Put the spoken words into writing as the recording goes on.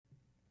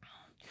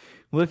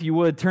Well, if you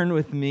would, turn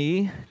with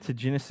me to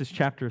Genesis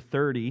chapter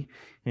 30.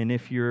 And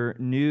if you're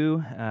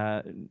new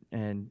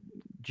and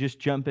just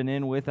jumping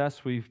in with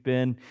us, we've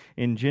been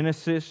in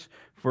Genesis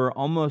for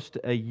almost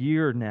a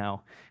year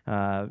now,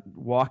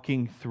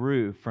 walking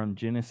through from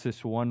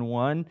Genesis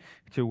 1:1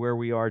 to where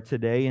we are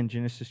today in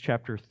Genesis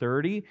chapter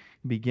 30,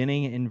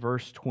 beginning in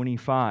verse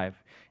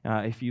 25.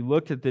 If you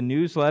looked at the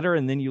newsletter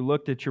and then you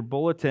looked at your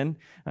bulletin,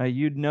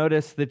 you'd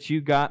notice that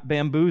you got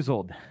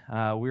bamboozled.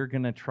 We're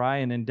going to try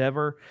and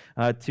endeavor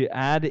to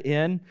add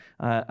in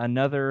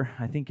another,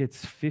 I think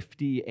it's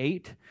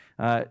 58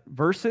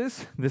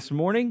 verses this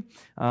morning.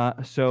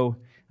 So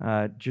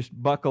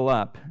just buckle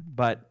up,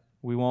 but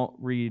we won't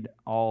read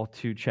all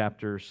 2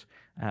 chapters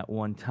at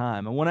one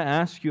time. I want to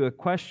ask you a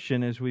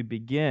question as we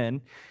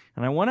begin,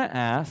 and I want to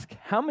ask,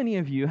 how many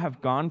of you have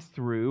gone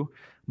through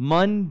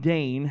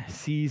mundane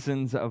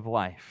seasons of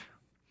life?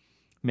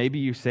 Maybe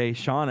you say,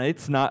 Shauna,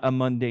 it's not a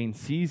mundane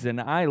season.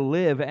 I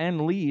live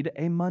and lead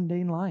a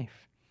mundane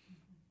life.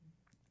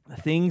 The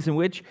things in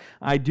which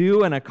I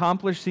do and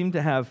accomplish seem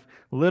to have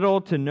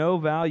little to no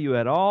value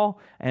at all,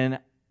 and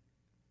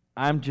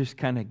I'm just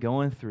kind of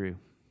going through.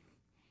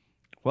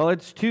 Well,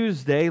 it's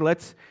Tuesday.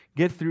 Let's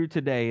get through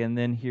today, and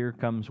then here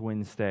comes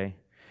Wednesday.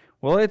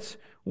 Well, it's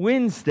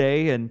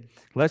Wednesday, and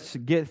let's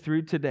get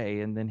through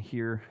today, and then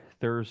here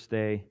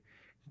Thursday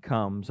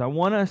comes. I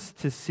want us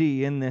to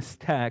see in this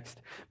text,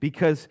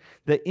 because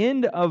the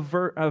end of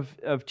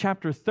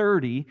chapter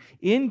 30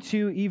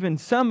 into even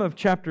some of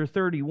chapter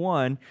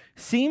 31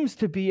 seems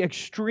to be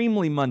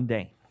extremely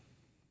mundane.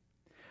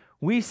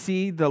 We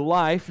see the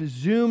life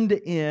zoomed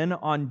in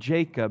on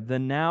Jacob, the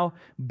now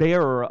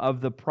bearer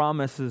of the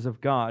promises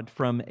of God,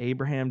 from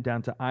Abraham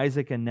down to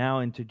Isaac and now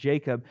into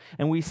Jacob.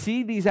 And we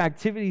see these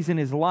activities in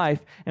his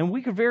life, and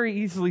we could very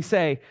easily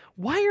say,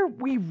 why are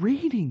we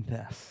reading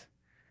this?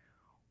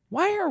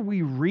 Why are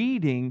we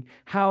reading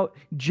how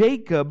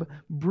Jacob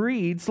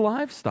breeds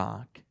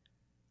livestock?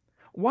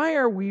 Why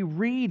are we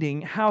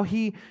reading how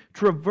he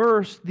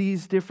traversed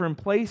these different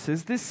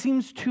places? This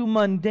seems too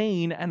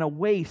mundane and a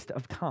waste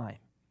of time.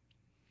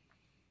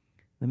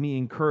 Let me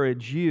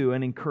encourage you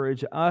and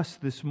encourage us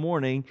this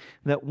morning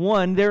that,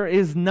 one, there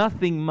is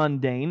nothing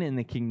mundane in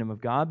the kingdom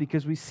of God,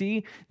 because we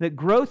see that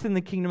growth in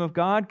the kingdom of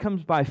God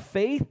comes by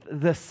faith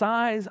the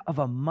size of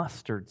a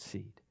mustard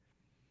seed.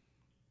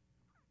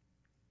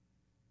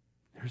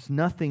 There's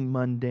nothing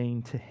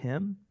mundane to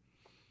Him.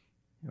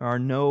 There are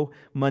no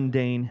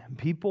mundane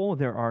people.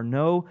 There are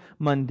no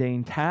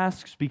mundane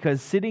tasks,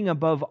 because sitting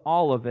above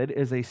all of it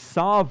is a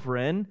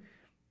sovereign,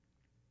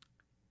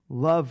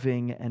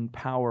 loving, and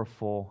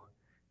powerful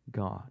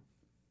God.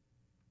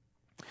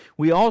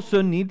 We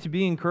also need to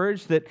be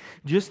encouraged that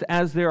just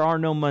as there are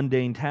no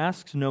mundane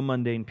tasks, no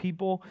mundane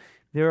people,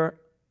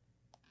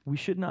 we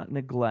should not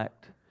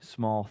neglect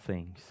small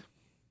things.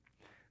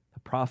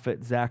 The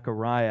prophet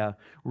Zechariah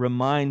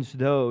reminds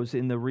those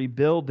in the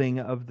rebuilding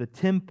of the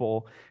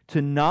temple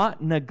to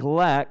not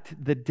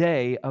neglect the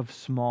day of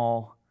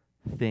small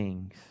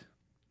things.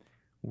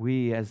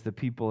 We, as the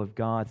people of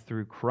God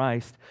through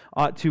Christ,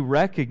 ought to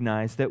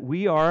recognize that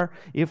we are,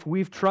 if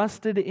we've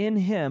trusted in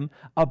Him,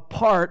 a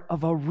part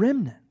of a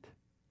remnant.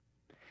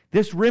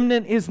 This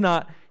remnant is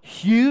not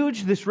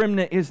huge. This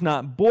remnant is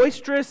not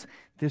boisterous.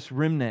 This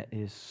remnant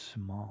is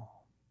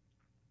small.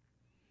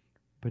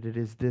 But it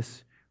is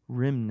this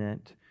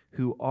remnant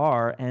who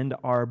are and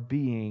are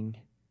being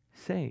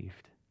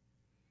saved.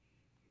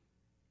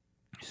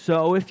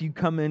 So if you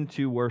come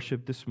into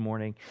worship this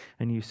morning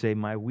and you say,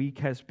 my week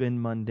has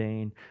been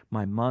mundane,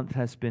 my month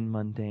has been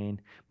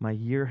mundane, my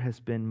year has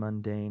been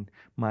mundane,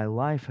 my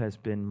life has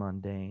been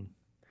mundane,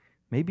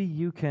 maybe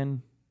you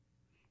can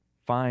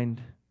find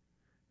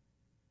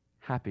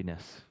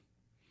happiness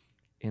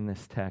in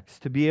this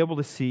text, to be able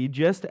to see,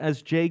 just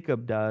as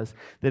Jacob does,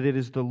 that it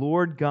is the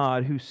Lord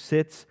God who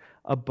sits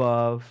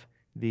above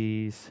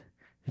these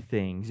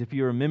things. If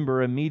you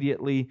remember,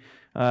 immediately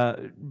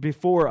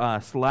before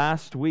us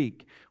last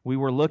week, we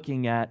were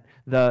looking at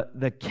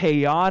the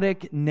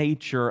chaotic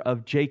nature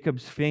of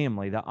Jacob's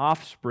family, the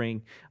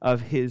offspring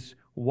of his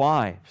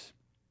wives.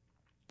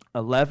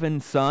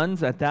 11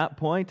 sons at that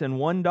point and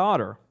 1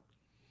 daughter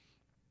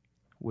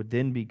would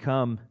then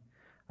become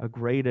a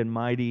great and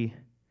mighty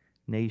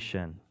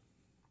nation.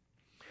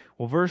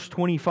 Well, verse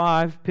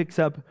 25 picks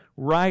up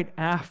right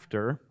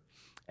after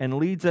and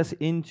leads us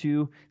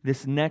into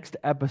this next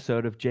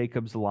episode of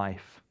Jacob's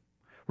life.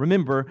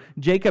 Remember,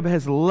 Jacob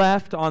has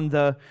left on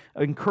the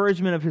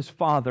encouragement of his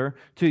father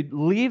to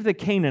leave the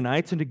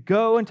Canaanites and to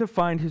go and to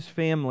find his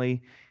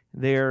family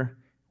there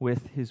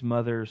with his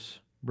mother's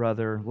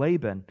brother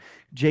Laban.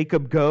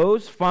 Jacob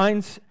goes,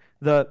 finds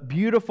the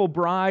beautiful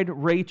bride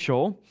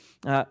Rachel,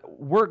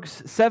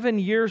 works 7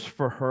 years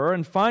for her,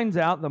 and finds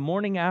out the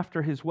morning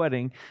after his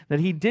wedding that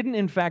he didn't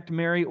in fact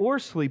marry or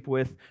sleep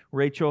with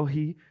Rachel.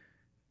 He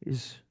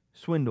is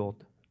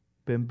swindled,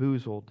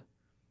 bamboozled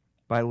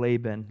by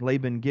Laban.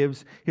 Laban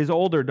gives his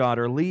older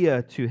daughter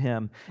Leah to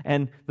him,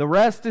 and the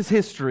rest is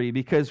history,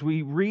 because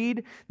we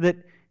read that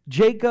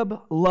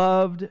Jacob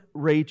loved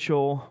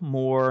Rachel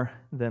more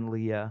than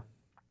Leah.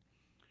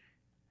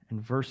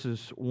 And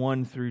verses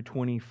 1 through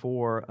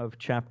 24 of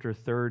chapter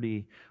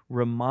 30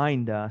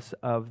 remind us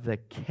of the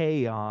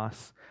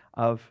chaos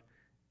of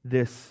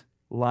this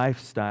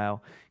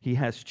lifestyle. He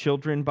has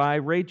children by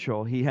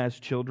Rachel. He has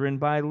children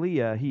by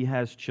Leah. He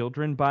has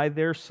children by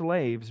their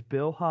slaves,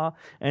 Bilhah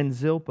and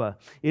Zilpah.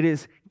 It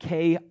is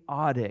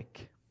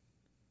chaotic.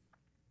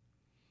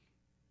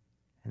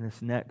 And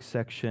this next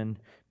section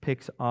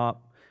picks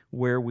up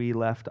where we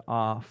left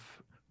off,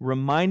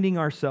 reminding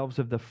ourselves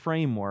of the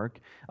framework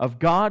of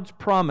God's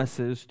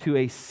promises to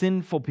a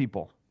sinful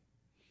people.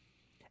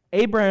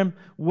 Abraham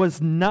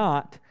was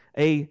not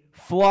a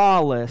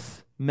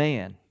flawless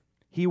man.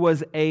 He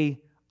was an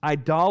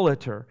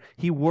idolater.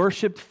 He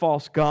worshipped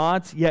false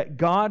gods, yet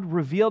God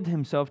revealed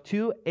himself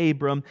to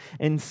Abram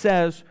and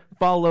says,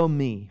 "Follow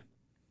me."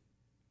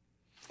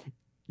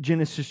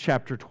 Genesis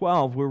chapter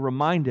 12, we're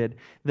reminded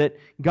that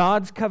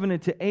God's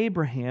covenant to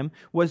Abraham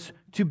was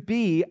to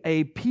be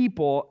a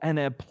people and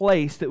a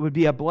place that would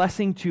be a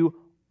blessing to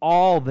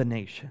all the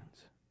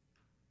nations.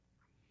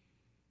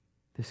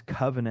 This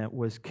covenant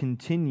was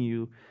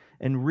continued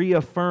and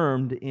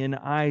reaffirmed in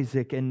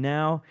Isaac and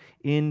now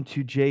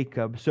into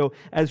Jacob. So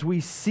as we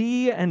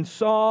see and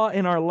saw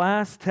in our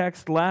last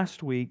text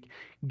last week,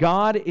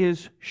 God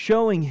is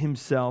showing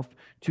himself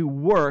to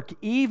work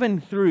even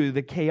through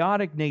the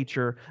chaotic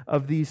nature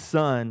of these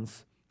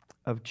sons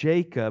of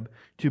Jacob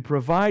to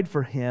provide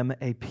for him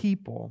a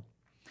people.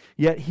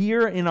 Yet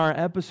here in our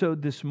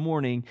episode this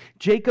morning,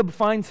 Jacob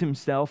finds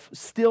himself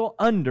still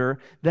under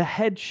the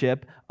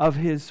headship of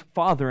his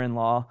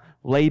father-in-law,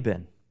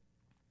 Laban.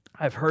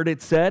 I've heard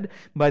it said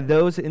by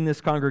those in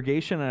this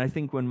congregation, and I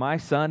think when my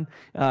son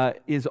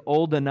is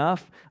old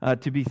enough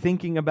to be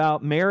thinking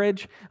about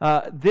marriage,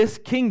 this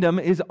kingdom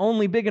is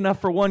only big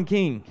enough for one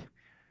king.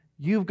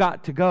 You've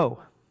got to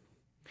go.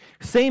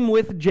 Same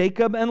with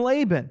Jacob and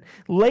Laban.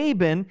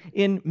 Laban,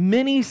 in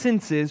many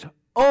senses,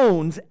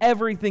 owns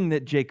everything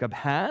that Jacob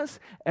has,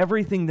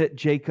 everything that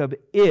Jacob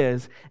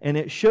is, and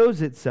it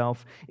shows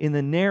itself in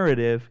the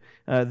narrative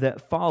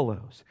that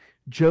follows.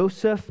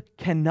 Joseph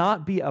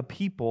cannot be a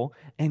people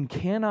and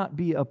cannot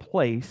be a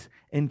place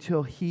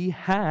until he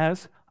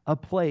has a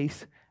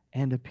place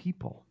and a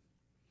people.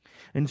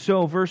 And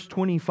so verse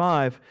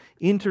 25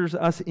 enters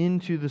us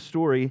into the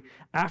story.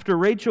 After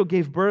Rachel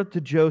gave birth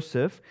to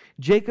Joseph,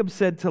 Jacob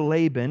said to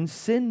Laban,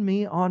 "Send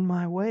me on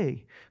my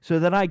way, so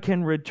that I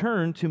can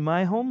return to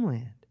my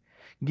homeland.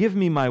 Give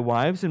me my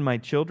wives and my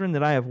children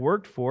that I have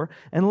worked for,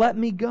 and let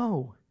me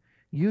go.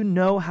 You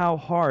know how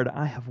hard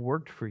I have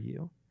worked for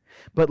you."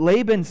 But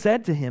Laban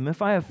said to him,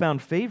 "If I have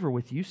found favor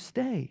with you,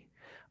 stay.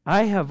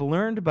 I have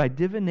learned by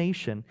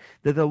divination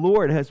that the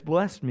Lord has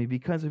blessed me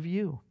because of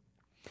you."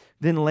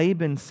 Then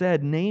Laban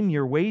said, "Name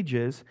your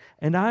wages,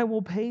 and I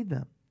will pay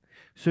them."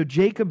 So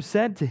Jacob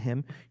said to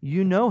him,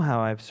 "You know how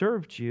I have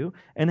served you,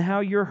 and how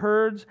your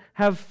herds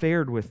have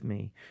fared with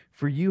me.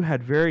 For you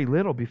had very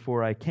little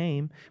before I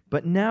came,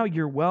 but now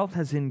your wealth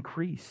has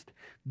increased.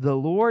 The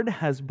Lord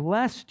has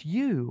blessed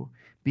you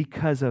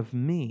because of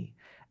me.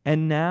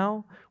 And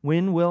now,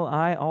 when will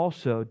I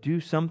also do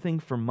something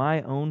for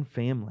my own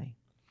family?"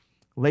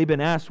 Laban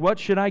asked, "What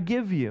should I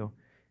give you?"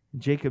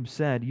 Jacob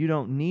said, "You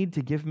don't need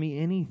to give me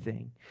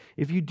anything.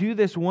 If you do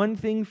this one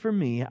thing for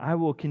me, I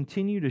will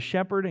continue to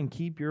shepherd and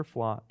keep your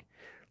flock.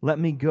 Let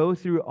me go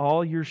through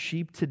all your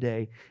sheep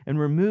today and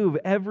remove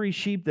every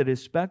sheep that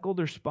is speckled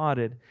or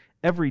spotted,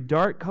 every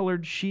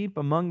dark-colored sheep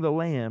among the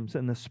lambs,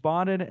 and the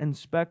spotted and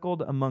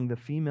speckled among the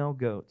female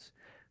goats.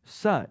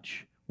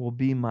 Such will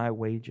be my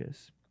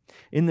wages.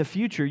 In the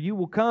future, you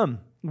will come.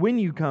 When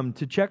you come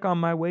to check on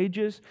my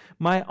wages,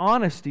 my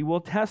honesty will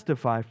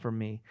testify for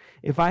me.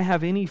 If I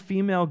have any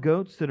female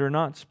goats that are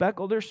not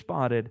speckled or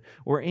spotted,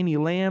 or any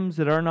lambs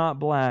that are not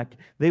black,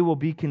 they will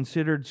be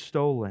considered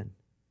stolen."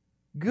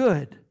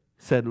 "Good,"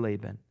 said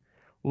Laban.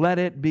 "Let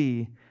it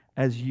be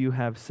as you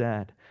have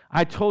said.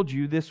 I told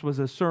you this was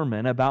a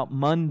sermon about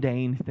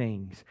mundane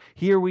things.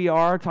 Here we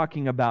are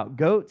talking about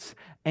goats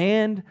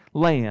and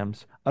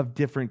lambs of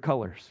different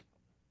colors."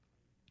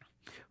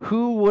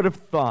 Who would have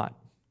thought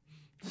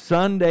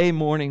Sunday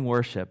morning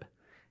worship?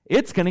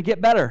 It's going to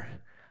get better.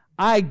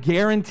 I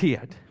guarantee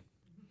it.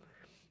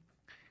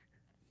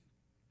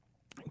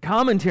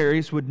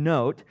 Commentaries would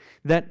note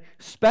that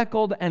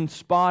speckled and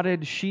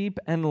spotted sheep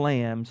and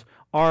lambs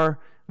are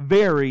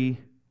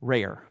very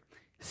rare,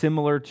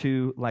 similar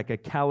to like a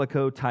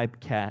calico type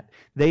cat.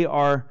 They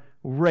are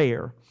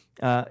rare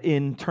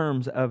in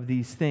terms of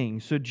these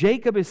things. So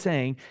Jacob is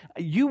saying,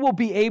 you will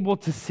be able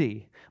to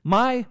see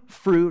my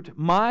fruit,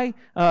 my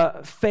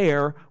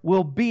fare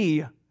will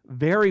be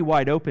very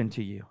wide open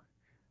to you.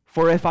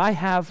 For if I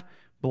have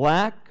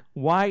black,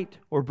 white,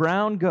 or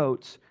brown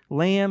goats,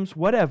 lambs,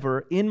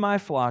 whatever, in my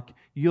flock,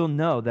 you'll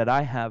know that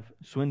I have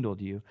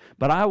swindled you.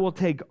 But I will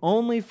take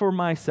only for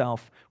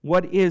myself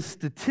what is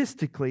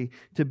statistically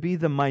to be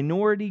the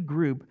minority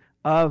group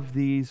of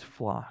these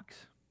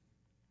flocks.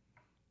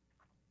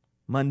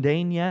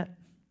 Mundane yet?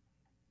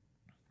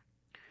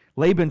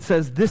 Laban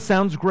says, "This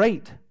sounds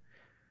great.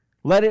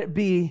 Let it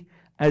be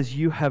as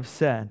you have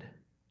said."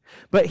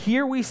 But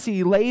here we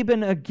see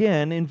Laban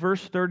again in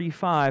verse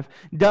 35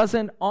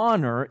 doesn't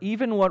honor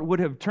even what would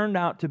have turned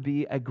out to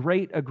be a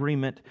great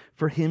agreement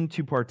for him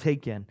to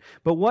partake in.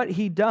 But what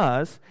he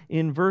does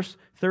in verse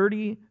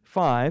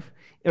 35,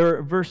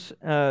 verse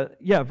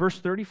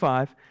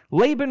 35,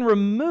 Laban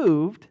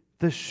removed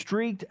the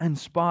streaked and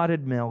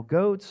spotted male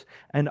goats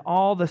and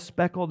all the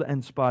speckled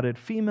and spotted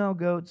female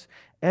goats,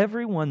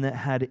 every one that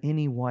had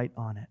any white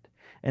on it,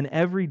 and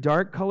every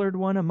dark-colored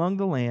one among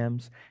the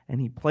lambs, and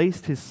he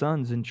placed his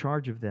sons in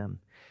charge of them.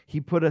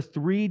 He put a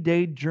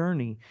 3-day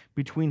journey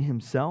between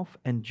himself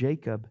and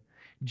Jacob.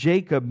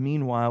 Jacob,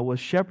 meanwhile, was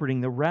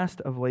shepherding the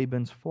rest of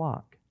Laban's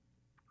flock.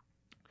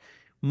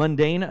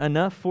 Mundane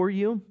enough for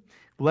you?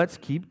 Let's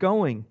keep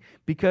going,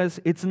 because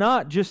it's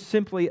not just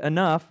simply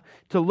enough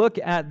to look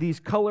at these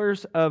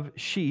colors of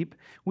sheep.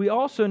 We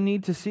also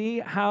need to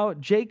see how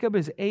Jacob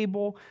is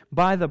able,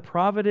 by the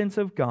providence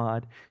of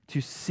God,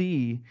 to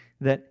see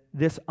that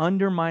this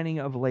undermining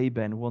of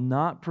Laban will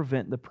not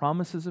prevent the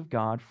promises of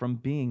God from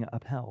being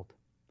upheld.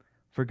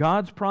 For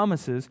God's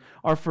promises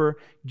are for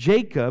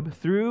Jacob,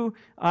 through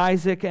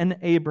Isaac and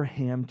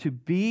Abraham, to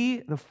be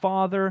the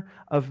father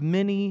of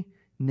many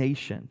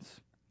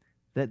nations,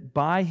 that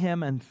by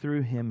him and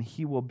through him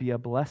he will be a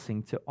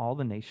blessing to all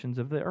the nations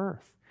of the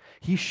earth.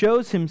 He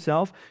shows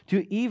himself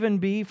to even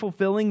be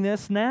fulfilling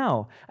this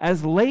now,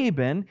 as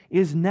Laban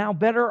is now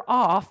better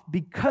off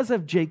because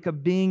of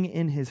Jacob being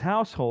in his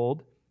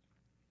household.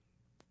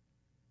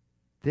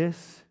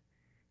 This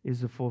is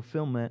the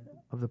fulfillment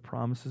of the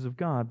promises of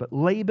God. But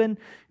Laban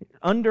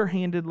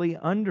underhandedly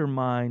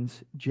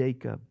undermines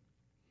Jacob.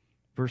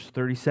 Verse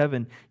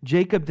 37,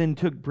 Jacob then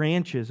took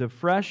branches of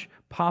fresh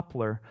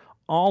poplar,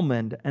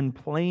 almond, and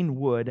plain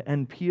wood,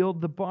 and peeled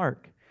the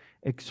bark,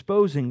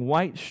 exposing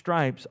white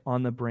stripes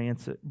on the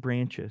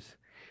branches.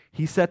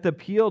 He set the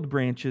peeled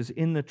branches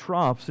in the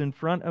troughs in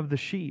front of the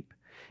sheep,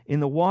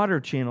 in the water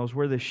channels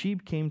where the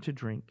sheep came to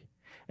drink.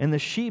 And the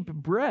sheep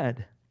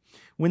bred.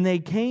 When they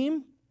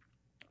came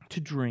to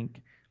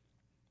drink,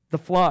 the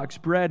flocks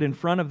bred in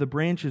front of the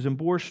branches and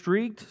bore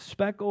streaked,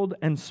 speckled,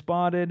 and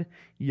spotted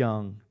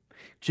young.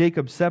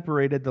 Jacob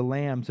separated the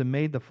lambs and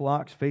made the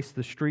flocks face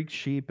the streaked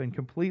sheep and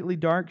completely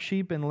dark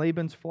sheep in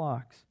Laban's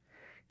flocks.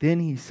 Then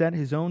he set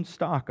his own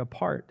stock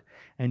apart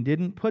and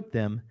didn't put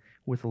them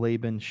with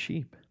Laban's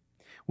sheep.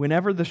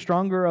 Whenever the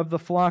stronger of the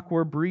flock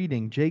were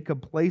breeding,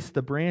 Jacob placed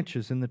the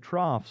branches in the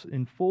troughs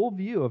in full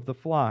view of the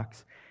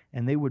flocks,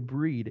 and they would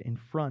breed in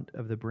front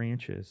of the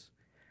branches.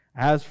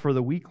 As for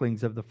the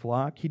weaklings of the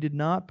flock, he did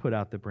not put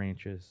out the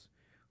branches.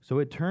 So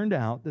it turned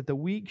out that the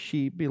weak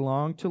sheep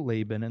belonged to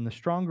Laban and the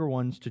stronger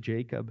ones to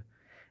Jacob.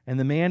 And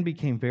the man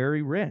became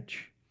very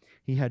rich.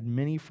 He had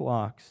many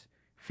flocks,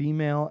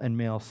 female and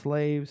male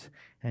slaves,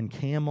 and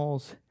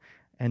camels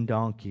and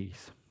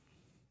donkeys.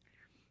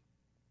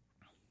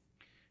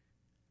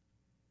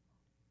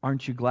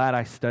 Aren't you glad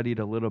I studied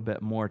a little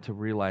bit more to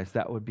realize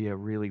that would be a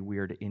really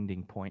weird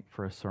ending point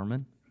for a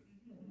sermon?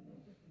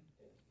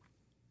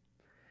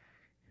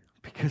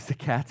 Because the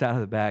cat's out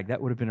of the bag,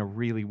 that would have been a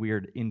really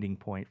weird ending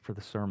point for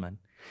the sermon.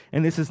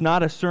 And this is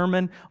not a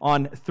sermon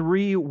on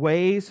 3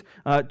 ways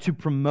to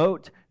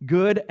promote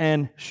good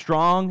and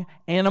strong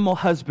animal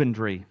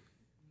husbandry.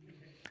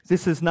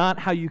 This is not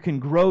how you can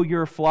grow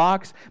your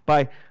flocks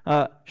by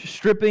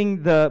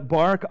stripping the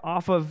bark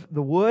off of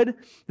the wood.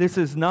 This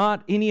is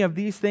not any of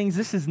these things.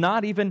 This is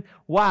not even,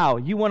 wow,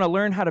 you want to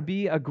learn how to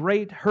be a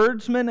great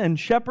herdsman and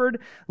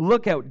shepherd?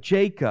 Look at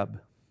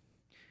Jacob.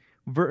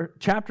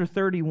 Chapter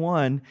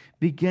 31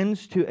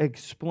 begins to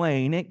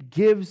explain, it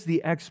gives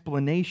the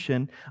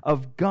explanation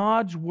of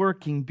God's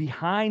working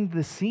behind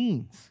the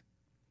scenes.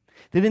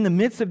 That in the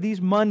midst of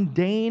these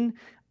mundane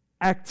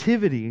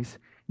activities,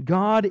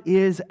 God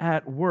is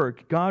at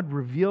work. God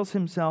reveals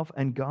himself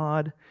and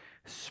God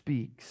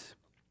speaks.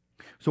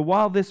 So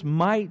while this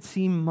might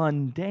seem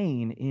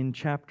mundane in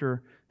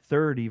chapter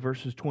 30,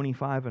 verses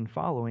 25 and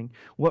following,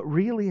 what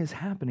really is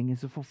happening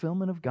is the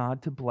fulfillment of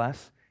God to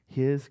bless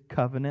his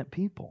covenant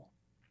people.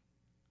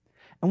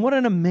 And what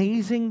an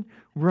amazing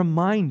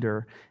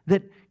reminder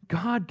that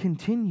God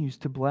continues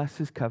to bless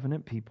his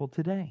covenant people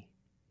today.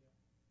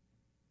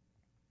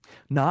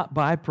 Not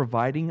by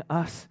providing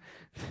us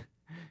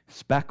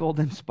speckled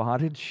and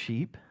spotted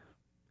sheep,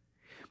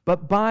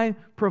 but by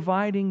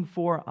providing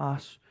for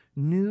us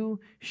new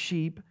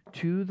sheep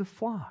to the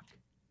flock.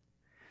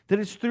 That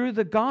it's through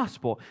the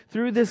gospel,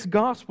 through this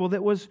gospel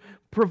that was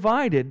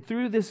provided,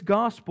 through this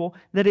gospel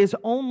that is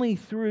only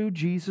through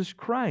Jesus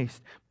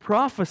Christ,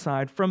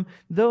 prophesied from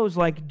those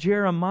like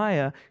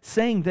Jeremiah,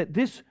 saying that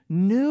this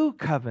new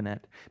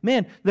covenant,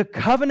 man, the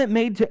covenant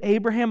made to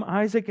Abraham,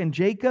 Isaac, and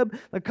Jacob,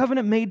 the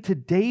covenant made to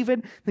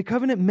David, the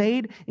covenant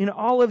made in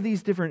all of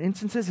these different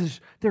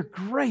instances, they're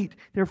great,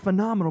 they're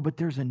phenomenal, but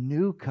there's a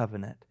new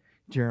covenant,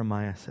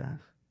 Jeremiah says.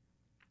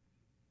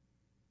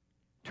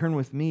 Turn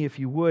with me, if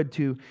you would,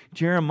 to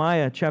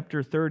Jeremiah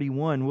chapter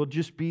 31. We'll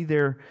just be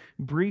there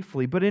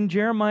briefly. But in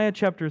Jeremiah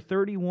chapter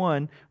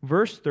 31,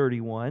 verse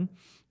 31,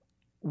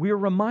 we're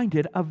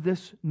reminded of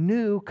this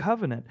new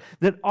covenant,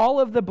 that all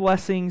of the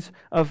blessings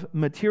of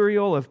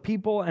material, of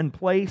people and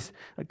place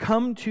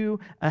come to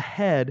a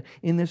head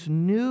in this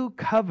new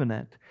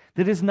covenant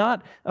that is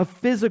not a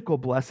physical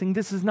blessing.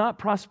 This is not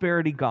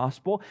prosperity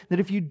gospel, that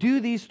if you do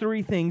these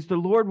three things, the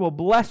Lord will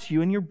bless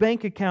you and your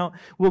bank account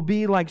will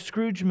be like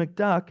Scrooge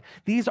McDuck.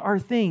 These are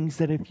things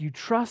that if you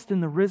trust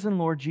in the risen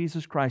Lord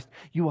Jesus Christ,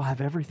 you will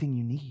have everything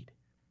you need.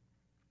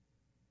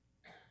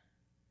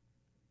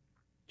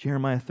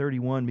 Jeremiah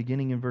 31,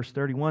 beginning in verse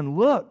 31,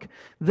 "Look,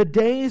 the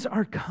days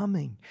are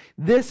coming.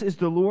 This is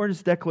the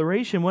Lord's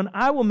declaration, when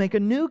I will make a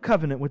new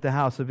covenant with the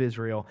house of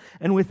Israel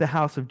and with the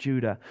house of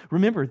Judah."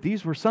 Remember,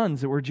 these were sons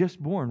that were just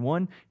born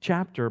one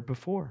chapter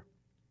before,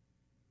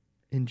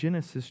 in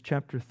Genesis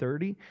chapter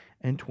 30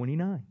 and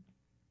 29.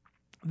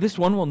 "This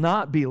one will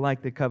not be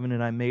like the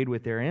covenant I made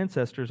with their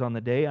ancestors on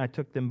the day I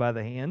took them by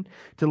the hand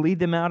to lead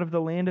them out of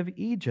the land of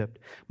Egypt,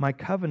 my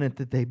covenant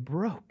that they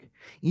broke,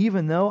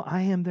 even though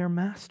I am their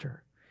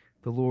master."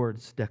 The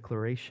Lord's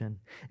declaration.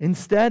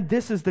 "Instead,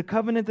 this is the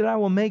covenant that I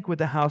will make with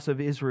the house of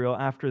Israel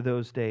after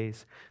those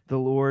days." The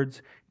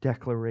Lord's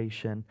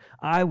declaration.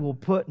 "I will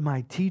put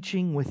my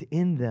teaching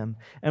within them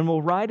and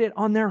will write it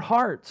on their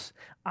hearts.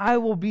 I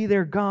will be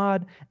their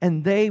God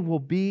and they will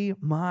be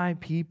my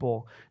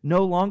people.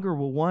 No longer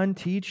will one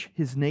teach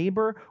his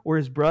neighbor or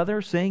his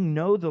brother, saying,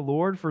 'Know the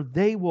Lord,' for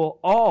they will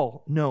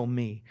all know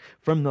me,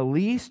 from the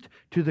least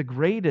to the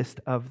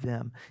greatest of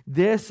them.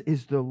 This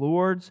is the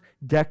Lord's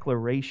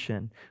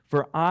declaration.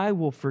 For I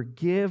will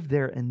forgive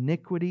their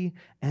iniquity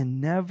and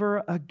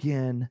never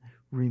again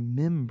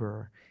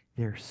remember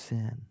their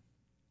sin."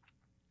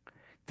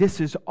 This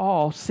is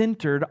all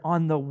centered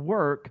on the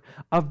work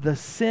of the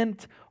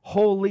sent,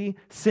 holy,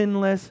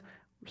 sinless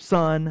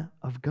Son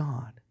of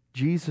God,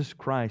 Jesus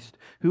Christ,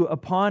 who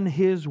upon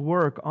His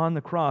work on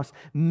the cross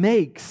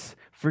makes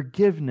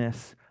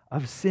forgiveness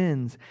of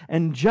sins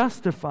and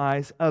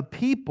justifies a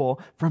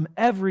people from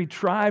every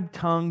tribe,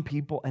 tongue,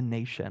 people, and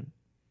nation.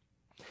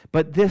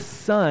 But this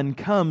Son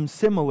comes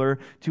similar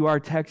to our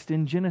text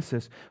in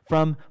Genesis,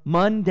 from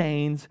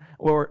mundanes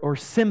or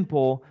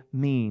simple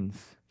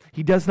means.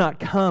 He does not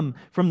come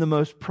from the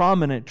most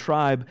prominent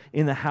tribe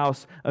in the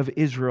house of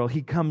Israel.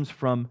 He comes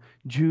from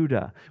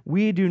Judah.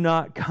 We do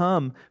not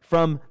come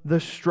from the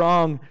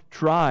strong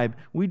tribe.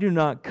 We do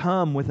not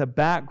come with a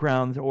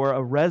background or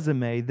a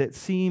resume that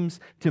seems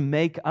to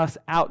make us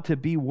out to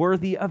be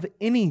worthy of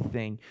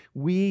anything.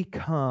 We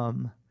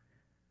come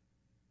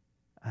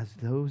as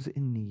those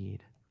in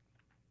need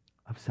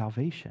of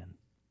salvation.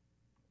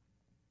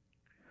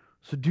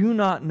 So do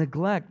not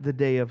neglect the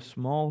day of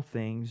small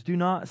things. Do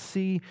not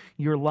see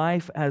your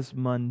life as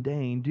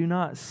mundane. Do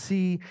not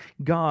see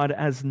God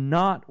as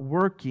not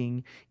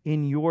working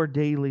in your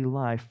daily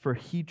life, for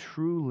He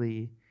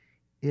truly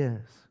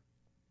is.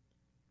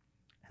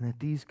 And that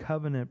these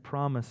covenant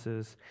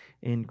promises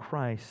in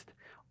Christ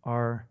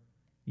are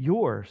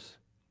yours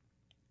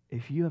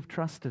if you have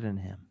trusted in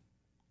Him.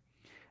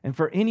 And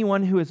for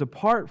anyone who is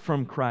apart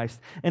from Christ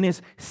and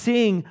is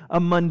seeing a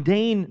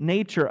mundane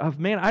nature of,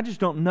 man, I just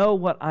don't know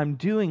what I'm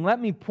doing, let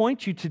me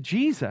point you to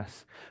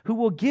Jesus, who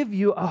will give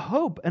you a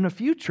hope and a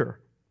future.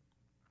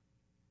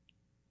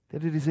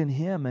 That it is in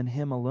Him and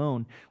Him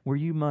alone where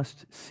you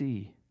must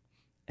see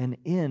an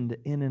end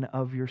in and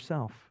of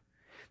yourself.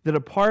 That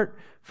apart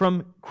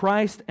from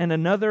Christ and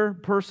another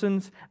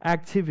person's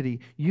activity,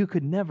 you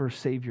could never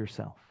save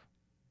yourself.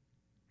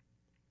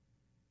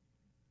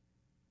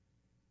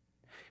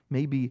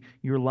 Maybe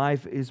your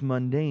life is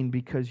mundane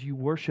because you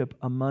worship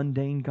a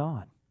mundane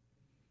God.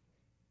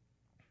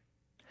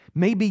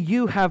 Maybe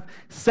you have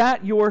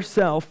sat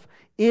yourself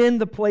in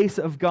the place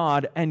of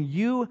God and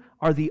you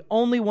are the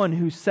only one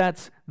who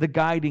sets the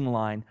guiding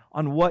line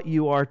on what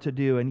you are to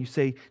do. And you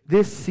say,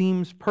 this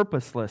seems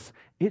purposeless.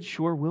 It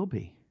sure will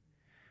be.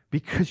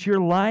 Because your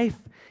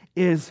life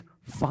is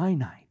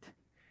finite.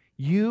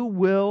 You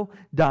will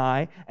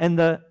die, and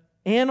the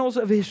annals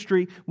of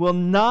history will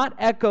not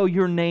echo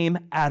your name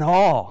at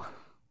all.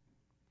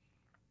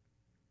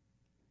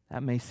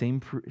 That may seem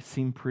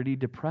pretty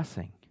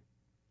depressing.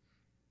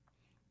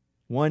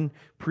 One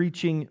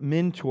preaching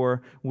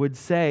mentor would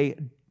say,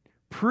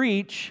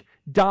 preach,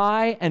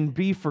 die, and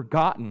be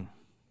forgotten.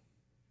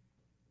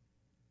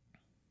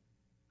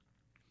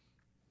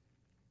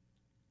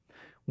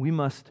 We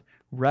must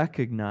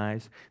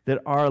recognize that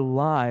our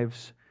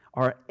lives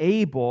are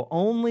able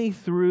only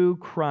through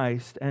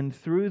Christ and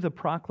through the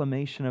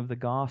proclamation of the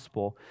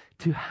gospel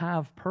to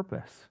have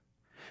purpose.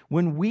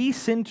 When we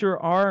center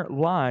our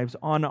lives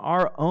on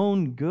our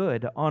own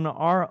good, on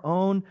our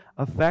own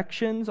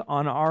affections,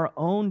 on our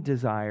own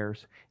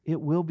desires,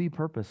 it will be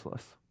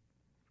purposeless.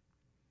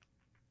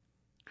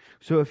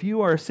 So if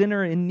you are a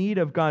sinner in need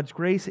of God's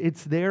grace,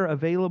 it's there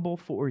available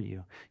for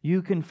you.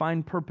 You can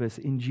find purpose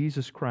in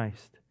Jesus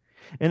Christ.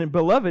 And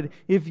beloved,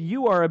 if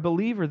you are a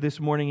believer this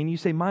morning and you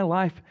say, my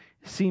life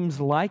seems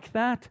like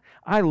that,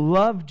 I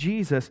love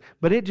Jesus,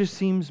 but it just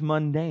seems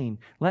mundane.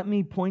 Let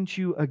me point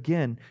you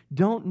again.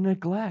 Don't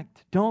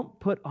neglect, don't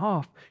put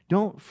off,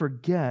 don't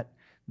forget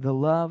the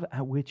love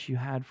at which you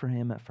had for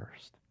Him at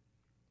first.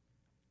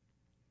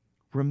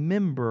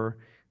 remember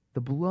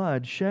the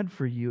blood shed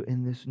for you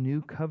in this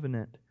new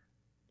covenant.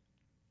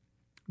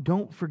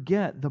 Don't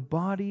forget the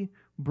body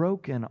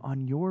broken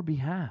on your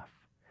behalf.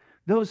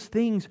 Those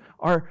things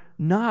are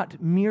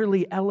not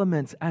merely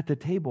elements at the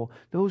table.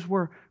 Those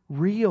were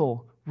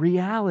real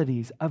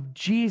realities of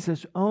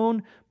Jesus'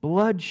 own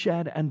blood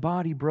shed and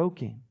body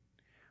broken,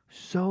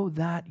 so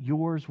that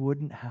yours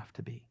wouldn't have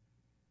to be.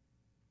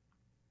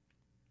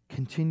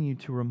 Continue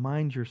to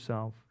remind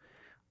yourself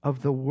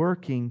of the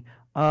working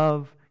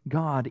of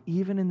God,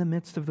 even in the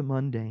midst of the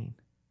mundane.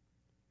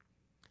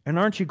 And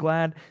aren't you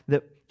glad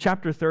that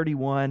chapter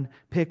 31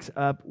 picks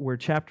up where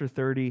chapter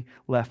 30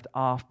 left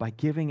off by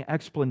giving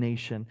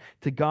explanation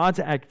to God's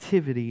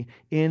activity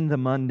in the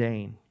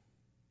mundane?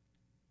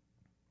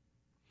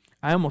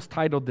 I almost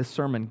titled this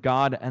sermon,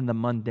 God and the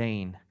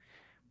Mundane.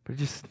 But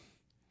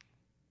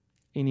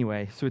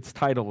anyway, so it's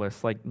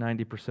titleless, like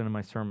 90% of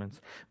my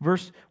sermons.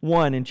 Verse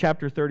 1 in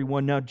chapter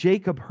 31, now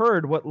Jacob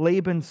heard what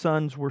Laban's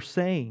sons were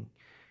saying.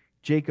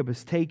 Jacob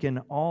has taken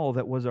all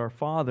that was our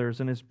father's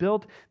and has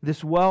built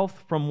this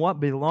wealth from what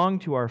belonged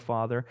to our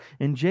father.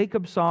 And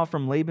Jacob saw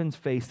from Laban's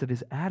face that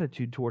his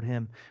attitude toward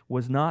him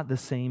was not the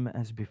same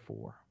as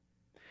before.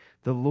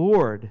 The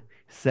Lord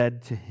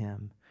said to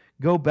him,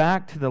 go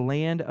back to the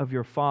land of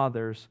your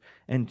fathers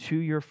and to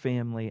your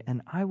family,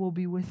 and I will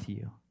be with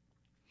you.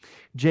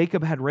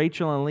 Jacob had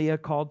Rachel and Leah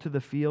called to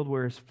the field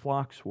where his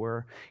flocks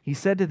were. He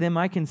said to them,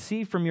 I can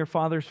see from your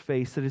father's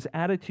face that his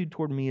attitude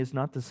toward me is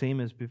not the same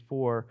as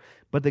before,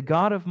 but the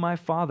God of my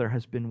father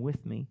has been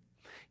with me.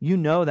 You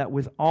know that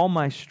with all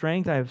my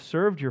strength I have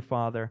served your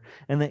father,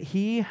 and that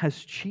he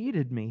has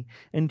cheated me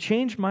and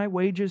changed my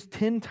wages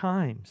 10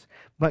 times,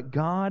 but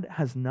God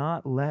has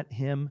not let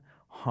him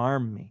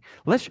harm me.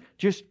 Let's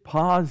just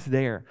pause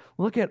there.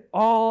 Look at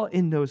all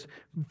in those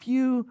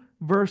few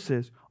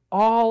verses,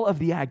 all of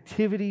the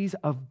activities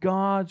of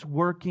God's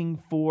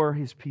working for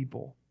his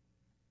people.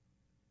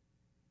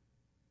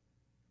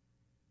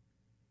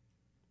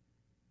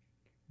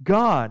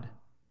 God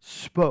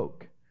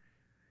spoke.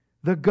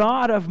 The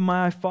God of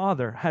my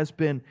father has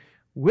been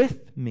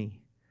with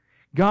me.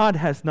 God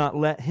has not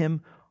let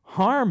him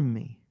harm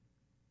me.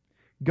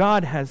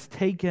 God has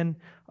taken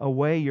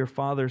away your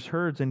father's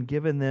herds and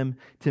given them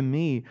to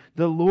me.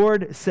 The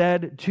Lord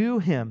said to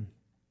him,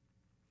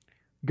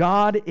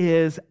 God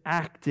is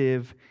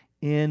active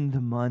in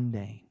the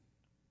mundane.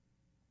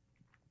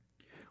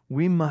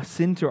 We must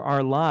center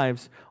our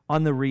lives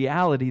on the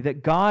reality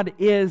that God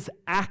is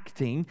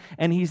acting,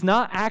 and He's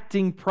not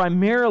acting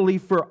primarily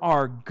for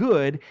our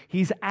good.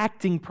 He's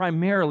acting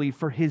primarily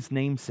for His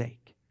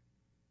namesake.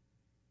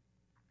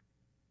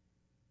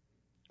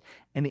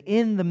 And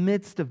in the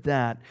midst of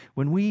that,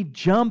 when we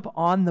jump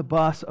on the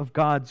bus of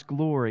God's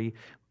glory,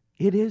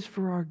 it is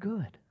for our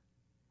good.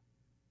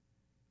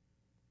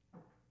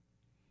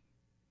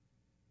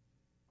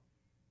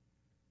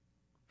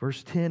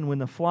 Verse 10, when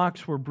the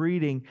flocks were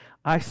breeding,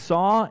 I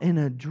saw in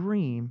a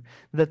dream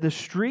that the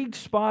streaked,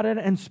 spotted,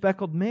 and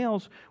speckled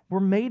males were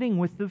mating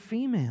with the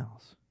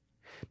females.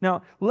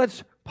 Now,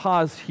 let's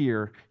pause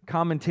here.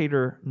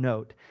 Commentator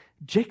note,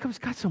 Jacob's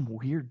got some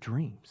weird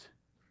dreams.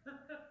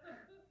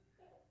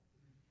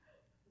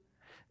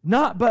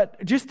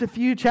 But just a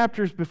few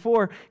chapters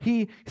before,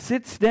 he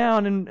sits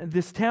down in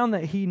this town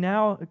that he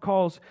now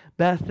calls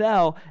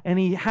Bethel, and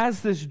he has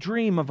this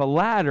dream of a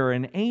ladder,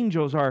 and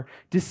angels are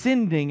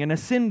descending and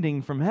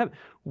ascending from heaven.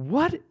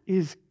 What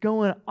is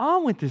going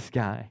on with this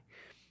guy?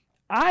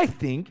 I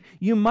think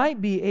you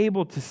might be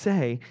able to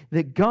say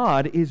that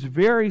God is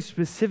very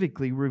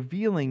specifically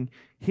revealing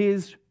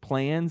His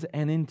plans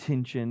and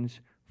intentions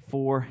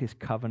for His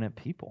covenant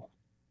people.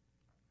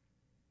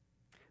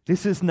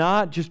 This is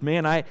not just,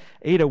 man, I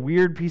ate a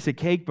weird piece of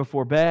cake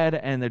before bed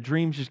and the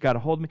dreams just got a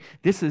hold of me.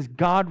 This is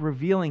God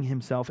revealing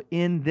Himself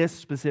in this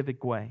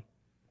specific way.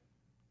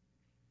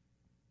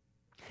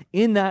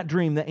 In that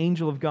dream, the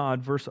angel of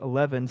God, verse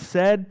 11,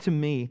 said to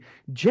me,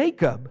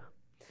 Jacob.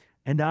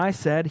 And I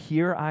said,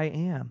 here I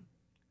am.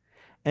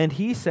 And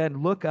he said,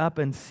 look up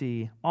and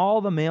see.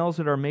 All the males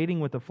that are mating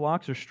with the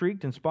flocks are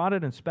streaked and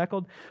spotted and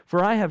speckled,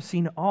 for I have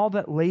seen all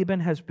that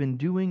Laban has been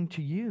doing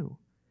to you.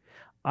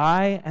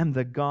 I am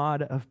the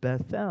God of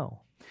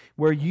Bethel,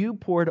 where you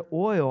poured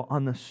oil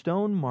on the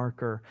stone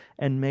marker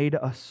and made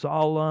a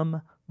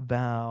solemn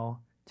vow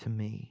to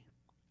me.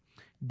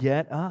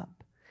 Get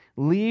up,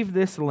 leave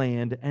this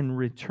land, and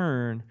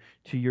return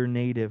to your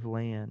native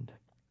land.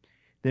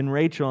 Then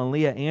Rachel and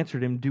Leah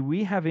answered him, do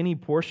we have any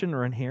portion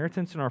or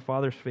inheritance in our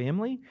father's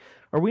family?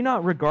 Are we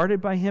not regarded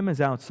by him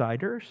as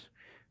outsiders?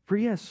 For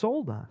he has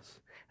sold us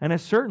and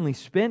has certainly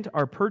spent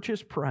our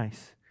purchase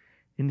price.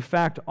 In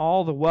fact,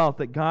 all the wealth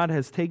that God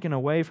has taken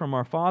away from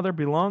our father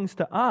belongs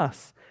to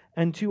us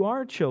and to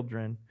our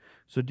children.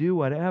 So do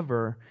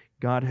whatever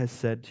God has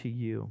said to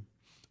you.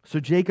 So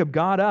Jacob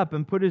got up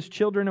and put his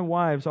children and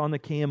wives on the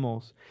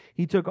camels.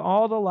 He took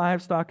all the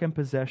livestock and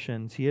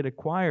possessions he had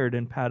acquired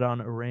in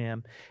Paddan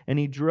Aram, and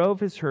he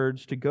drove his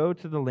herds to go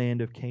to the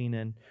land of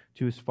Canaan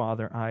to his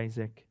father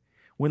Isaac.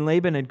 When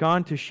Laban had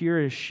gone to shear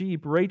his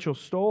sheep, Rachel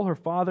stole her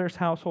father's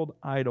household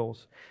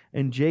idols,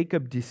 and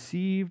Jacob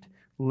deceived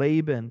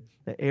Laban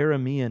the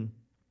Aramean,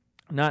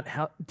 not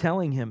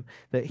telling him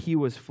that he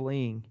was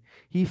fleeing.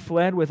 He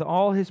fled with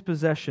all his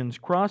possessions,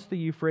 crossed the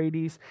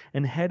Euphrates,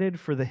 and headed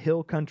for the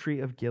hill country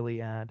of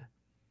Gilead.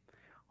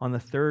 On the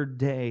third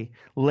day,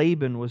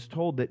 Laban was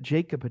told that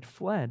Jacob had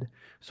fled.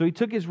 So he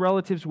took his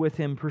relatives with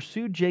him,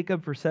 pursued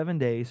Jacob for 7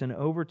 days, and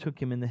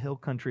overtook him in the hill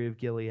country of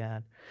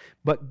Gilead.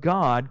 But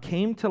God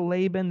came to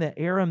Laban the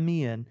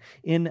Aramean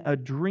in a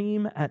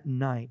dream at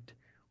night.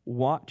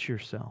 "Watch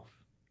yourself,"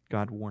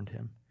 God warned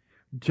him.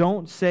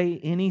 "Don't say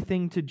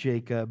anything to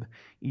Jacob,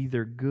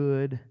 either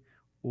good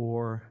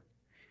or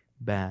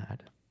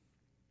bad."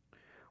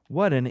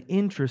 What an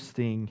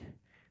interesting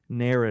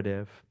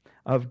narrative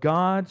of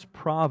God's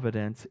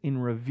providence in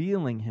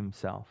revealing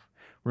Himself.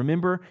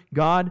 Remember,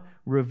 God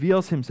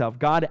reveals Himself.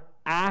 God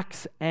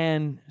acts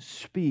and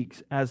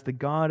speaks as the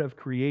God of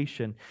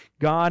creation.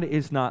 God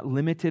is not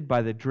limited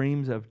by the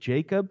dreams of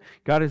Jacob.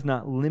 God is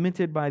not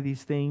limited by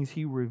these things.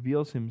 He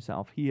reveals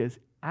Himself. He is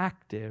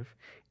active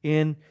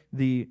in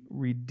the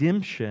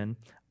redemption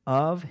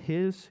of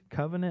His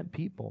covenant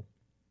people.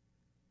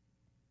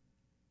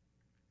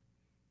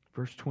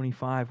 Verse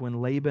 25,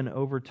 when Laban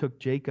overtook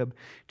Jacob,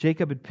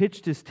 Jacob had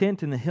pitched his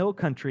tent in the hill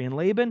country, and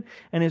Laban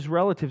and his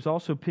relatives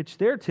also pitched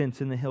their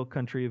tents in the hill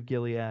country of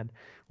Gilead.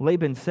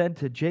 Laban said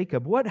to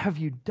Jacob, "What have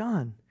you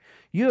done?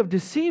 You have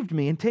deceived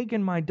me and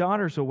taken my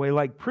daughters away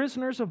like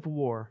prisoners of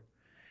war.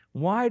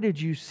 Why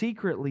did you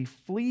secretly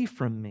flee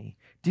from me,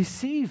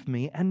 deceive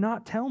me, and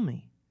not tell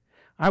me?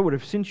 I would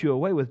have sent you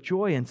away with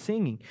joy and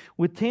singing,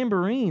 with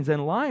tambourines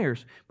and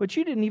lyres, but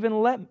you didn't even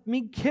let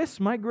me kiss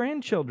my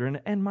grandchildren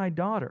and my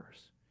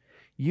daughters.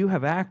 You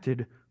have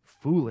acted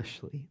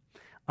foolishly.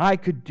 I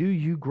could do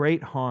you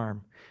great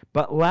harm.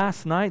 But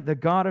last night the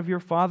God of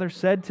your father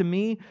said to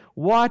me,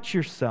 'Watch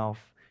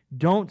yourself.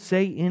 Don't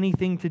say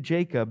anything to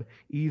Jacob,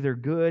 either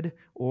good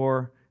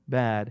or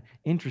bad.'"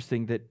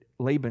 Interesting that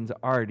Laban's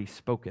already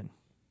spoken.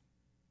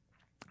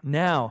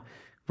 Now,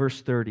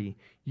 verse 30,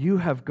 "You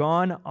have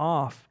gone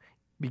off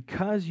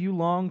because you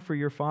long for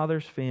your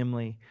father's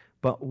family,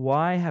 but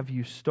why have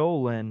you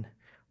stolen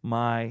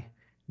my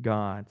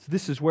gods?"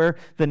 This is where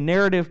the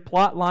narrative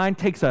plot line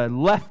takes a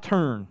left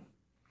turn.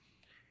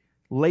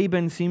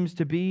 Laban seems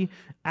to be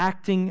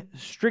acting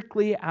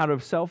strictly out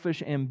of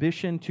selfish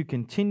ambition to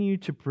continue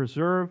to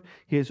preserve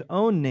his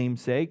own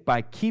namesake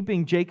by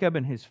keeping Jacob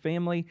and his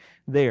family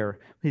there,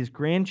 his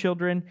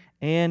grandchildren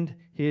and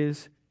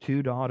his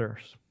 2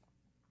 daughters.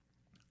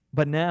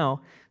 But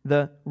now,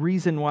 the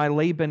reason why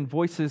Laban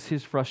voices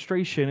his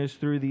frustration is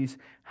through these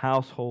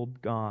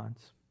household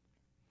gods.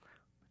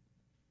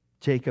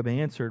 Jacob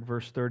answered,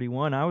 verse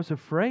 31, "I was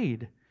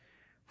afraid,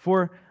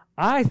 for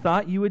I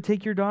thought you would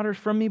take your daughters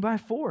from me by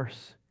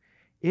force.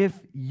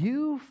 If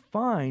you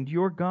find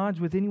your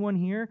gods with anyone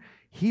here,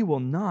 he will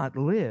not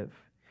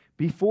live.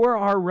 Before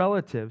our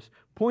relatives,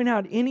 point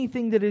out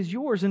anything that is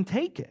yours and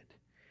take it."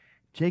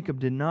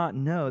 Jacob did not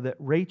know that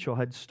Rachel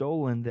had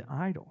stolen the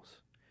idols.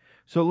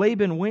 So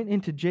Laban went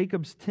into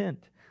Jacob's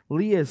tent,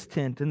 Leah's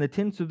tent, and the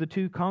tents of the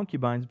 2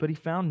 concubines, but he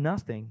found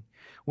nothing.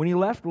 When he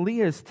left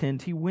Leah's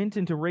tent, he went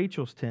into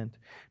Rachel's tent.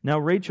 Now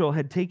Rachel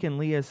had taken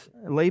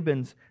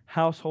Laban's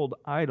household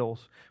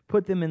idols,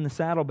 put them in the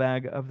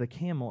saddlebag of the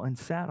camel, and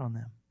sat on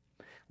them.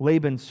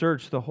 Laban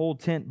searched the whole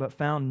tent, but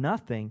found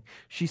nothing.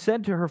 She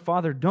said to her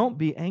father, "Don't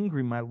be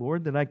angry, my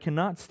lord, that I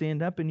cannot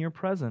stand up in your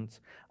presence.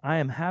 I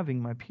am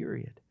having my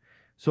period."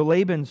 So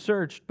Laban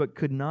searched, but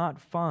could not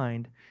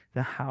find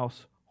the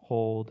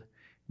household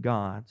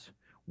gods.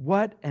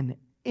 What an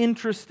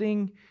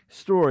interesting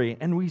story,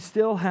 and we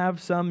still have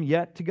some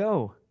yet to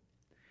go.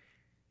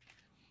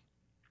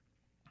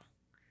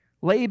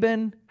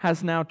 Laban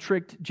has now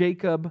tricked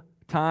Jacob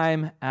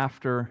time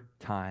after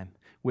time,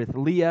 with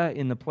Leah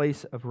in the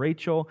place of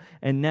Rachel,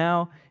 and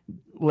now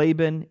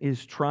Laban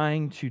is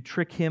trying to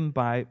trick him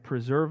by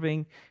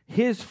preserving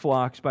his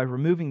flocks by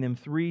removing them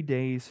 3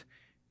 days'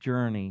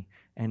 journey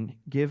and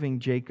giving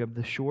Jacob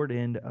the short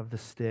end of the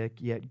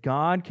stick. Yet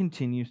God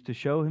continues to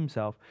show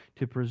Himself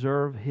to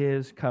preserve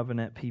His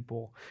covenant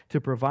people,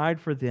 to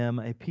provide for them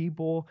a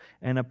people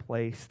and a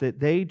place that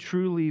they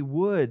truly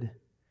would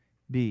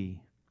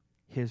be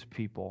His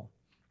people,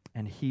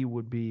 and He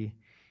would be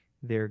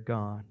their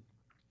God.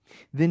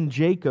 Then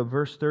Jacob,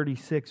 verse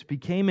 36,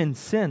 became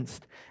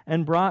incensed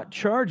and brought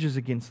charges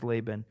against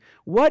Laban.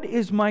 "What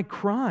is my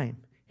crime?"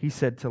 he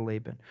said to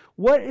Laban.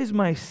 "What is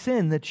my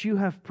sin that you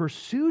have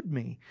pursued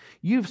me?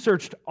 You've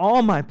searched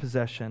all my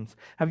possessions.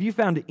 Have you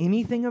found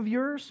anything of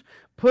yours?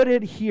 Put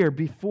it here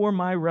before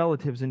my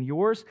relatives and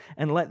yours,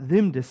 and let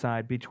them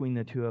decide between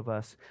the 2 of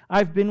us.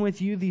 I've been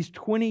with you these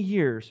 20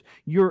 years.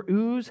 Your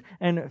ewes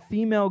and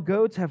female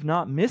goats have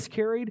not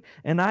miscarried,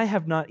 and I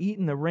have not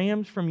eaten the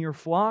rams from your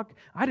flock.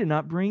 I did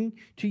not bring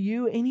to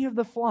you any of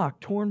the flock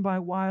torn by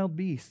wild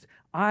beasts.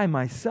 I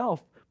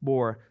myself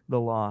bore the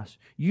loss.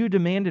 You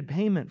demanded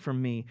payment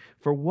from me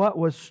for what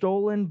was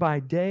stolen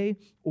by day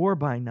or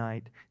by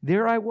night.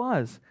 There I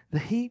was. The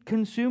heat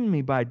consumed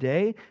me by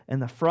day,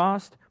 and the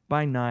frost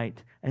by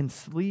night, and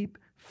sleep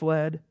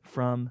fled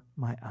from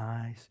my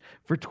eyes.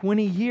 For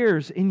 20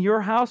 years in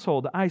your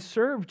household I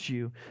served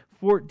you,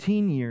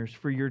 14 years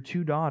for your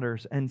 2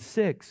 daughters, and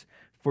 6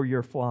 for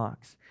your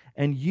flocks.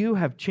 And you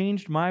have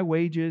changed my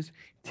wages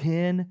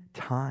 10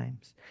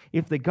 times.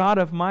 If the God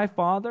of my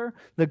father,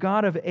 the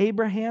God of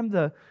Abraham,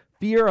 the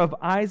fear of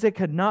Isaac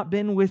had not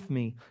been with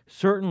me,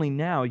 certainly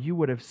now you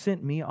would have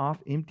sent me off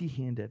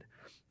empty-handed.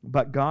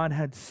 But God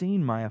had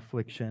seen my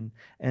affliction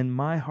and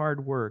my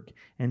hard work,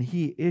 and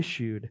He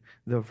issued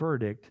the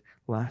verdict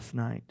last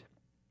night.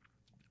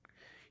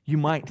 You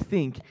might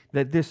think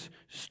that this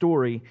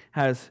story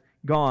has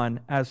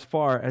gone as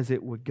far as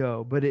it would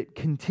go, but it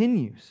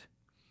continues.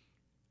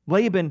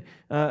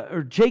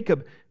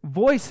 Jacob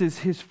voices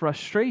his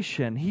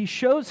frustration. He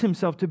shows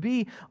himself to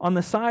be on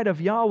the side of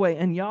Yahweh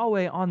and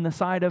Yahweh on the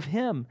side of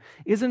him.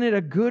 Isn't it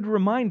a good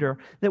reminder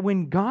that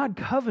when God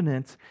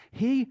covenants,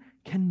 He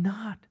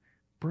cannot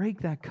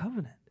break that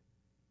covenant?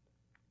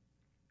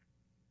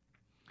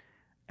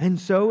 And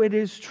so it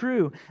is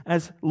true,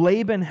 as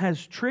Laban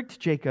has tricked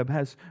Jacob,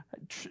 has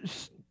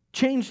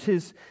changed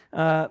his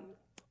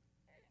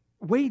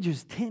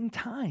wages 10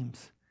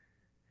 times.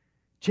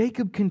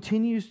 Jacob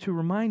continues to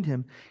remind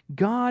him,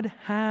 God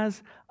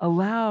has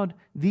allowed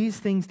these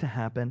things to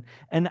happen,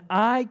 and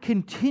I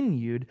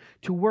continued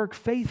to work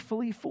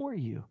faithfully for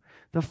you.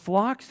 The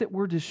flocks that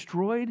were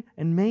destroyed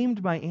and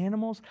maimed by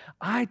animals,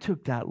 I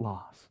took that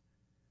loss.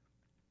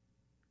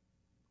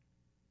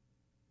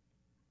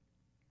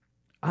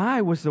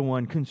 I was the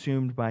one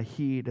consumed by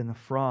heat and the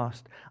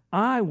frost.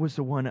 I was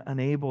the one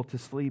unable to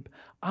sleep.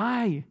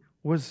 I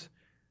was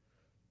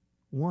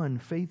one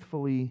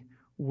faithfully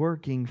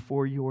working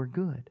for your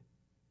good.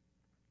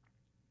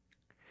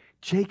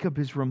 Jacob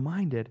is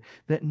reminded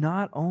that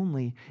not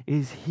only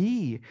is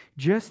he,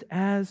 just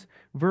as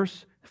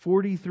verse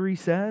 43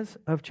 says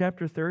of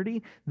chapter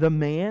 30, the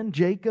man,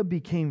 Jacob,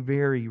 became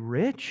very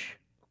rich.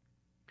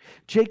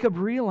 Jacob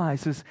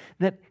realizes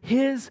that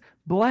his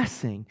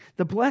blessing,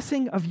 the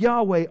blessing of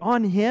Yahweh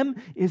on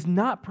him, is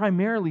not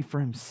primarily for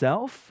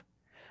himself.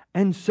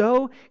 And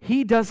so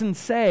he doesn't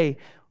say,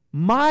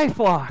 my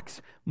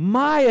flocks,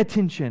 my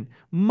attention,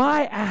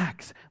 my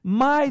acts,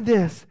 my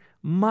this,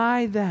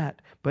 my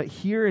that. But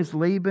here is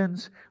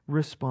Laban's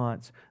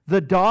response.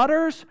 The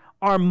daughters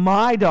are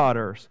my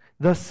daughters.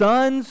 The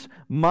sons,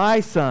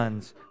 my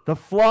sons. The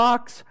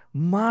flocks,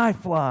 my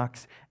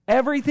flocks.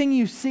 Everything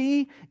you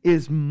see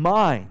is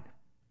mine.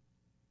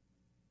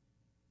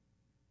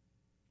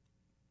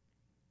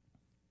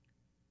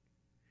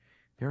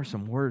 There are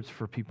some words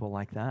for people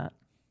like that.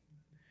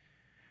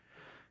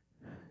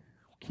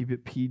 Keep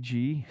it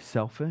PG,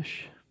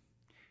 selfish,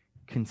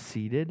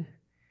 conceited,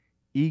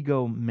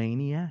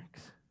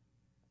 egomaniacs.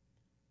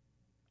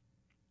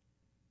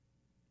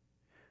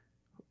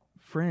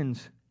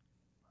 Friends,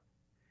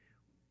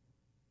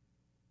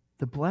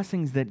 the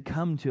blessings that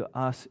come to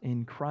us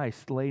in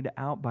Christ, laid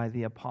out by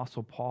the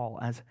Apostle Paul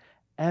as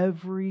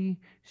every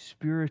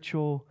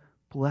spiritual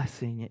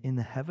blessing in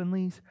the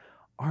heavenlies,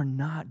 are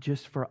not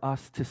just for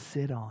us to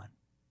sit on.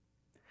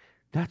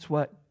 That's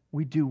what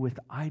we do with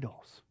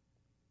idols.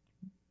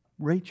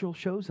 Rachel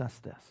shows us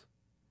this.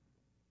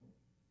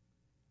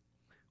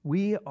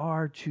 We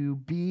are to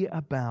be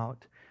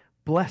about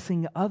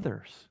blessing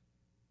others.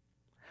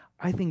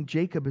 I think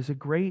Jacob is a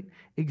great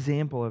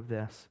example of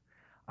this.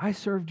 I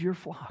served your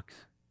flocks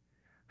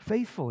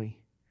faithfully.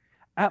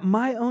 At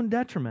my own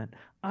detriment,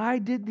 I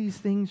did these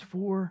things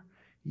for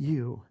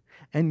you.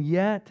 And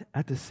yet,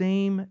 at the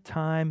same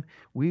time,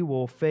 we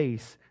will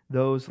face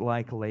those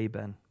like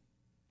Laban.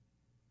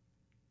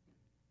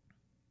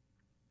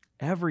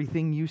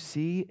 Everything you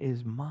see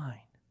is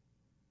mine.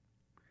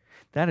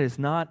 That is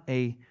not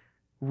a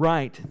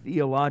right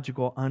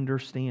theological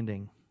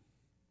understanding.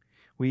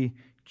 We,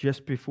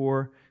 just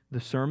before the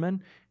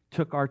sermon,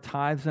 took our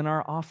tithes and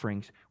our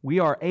offerings. We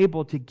are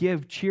able to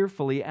give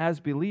cheerfully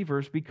as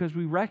believers because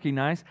we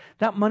recognize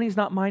that money's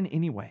not mine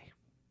anyway.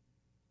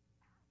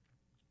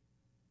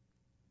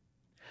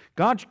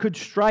 God could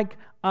strike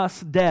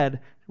us dead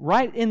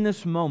right in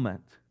this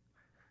moment.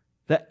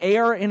 The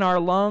air in our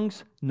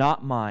lungs,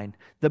 not mine.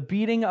 The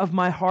beating of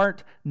my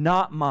heart,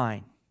 not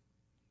mine.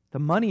 The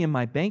money in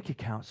my bank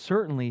account,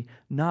 certainly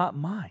not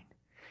mine.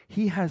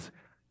 He has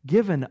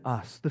given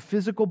us the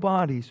physical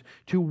bodies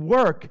to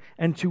work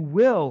and to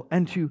will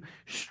and to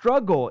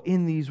struggle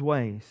in these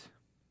ways.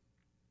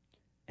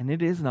 And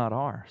it is not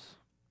ours.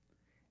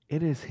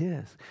 It is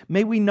His.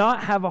 May we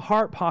not have a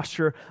heart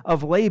posture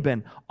of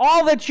Laban.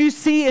 All that you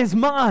see is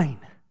mine.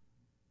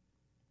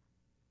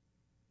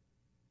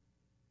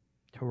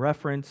 To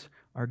reference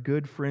our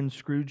good friend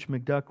Scrooge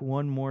McDuck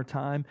one more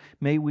time,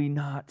 may we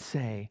not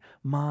say,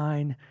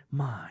 mine,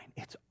 mine.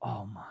 It's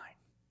all mine.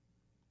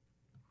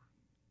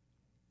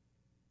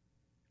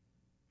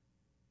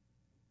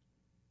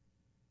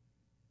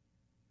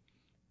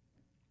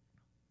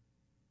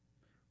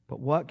 But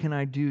what can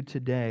I do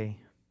today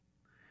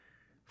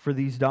for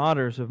these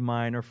daughters of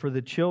mine or for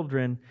the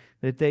children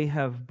that they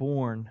have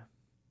borne?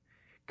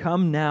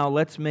 Come now,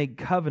 let's make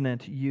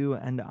covenant, you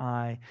and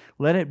I.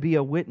 Let it be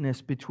a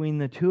witness between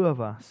the two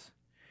of us."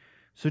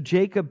 So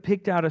Jacob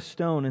picked out a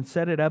stone and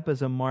set it up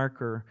as a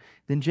marker.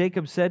 Then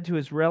Jacob said to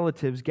his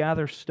relatives,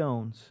 "Gather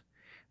stones."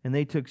 And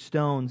they took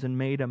stones and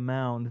made a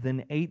mound,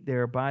 then ate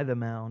there by the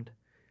mound.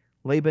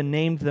 Laban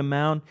named the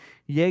mound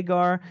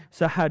Yegar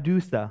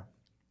Sahadutha,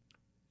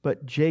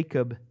 but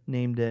Jacob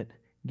named it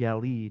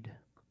Galeed.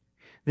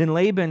 Then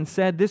Laban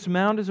said, "This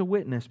mound is a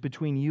witness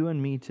between you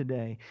and me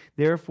today."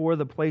 Therefore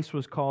the place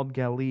was called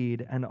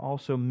Galeed, and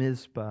also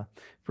Mizpah.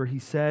 For he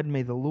said,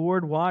 "May the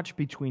Lord watch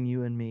between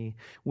you and me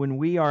when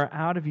we are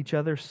out of each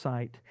other's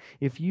sight.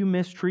 If you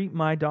mistreat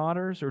my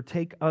daughters or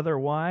take other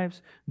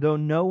wives, though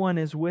no one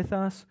is with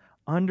us,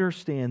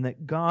 understand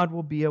that God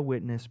will be a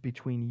witness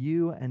between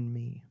you and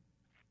me."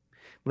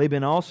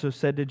 Laban also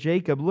said to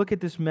Jacob, "Look at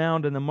this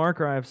mound and the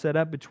marker I have set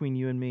up between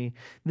you and me.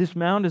 This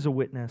mound is a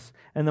witness,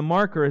 and the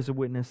marker is a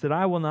witness, that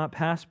I will not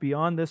pass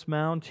beyond this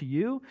mound to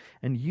you,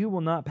 and you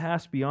will not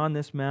pass beyond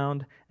this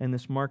mound and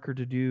this marker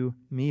to do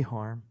me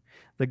harm.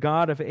 The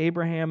God of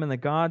Abraham and the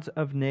gods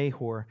of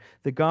Nahor,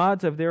 the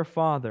gods of their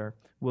father,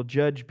 will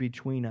judge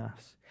between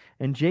us."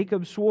 And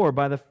Jacob swore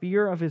by the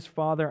fear of his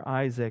father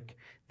Isaac.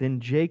 Then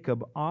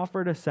Jacob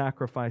offered a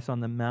sacrifice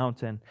on the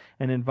mountain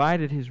and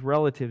invited his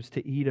relatives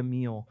to eat a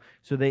meal.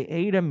 So they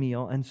ate a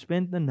meal and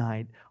spent the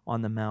night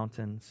on the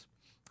mountains.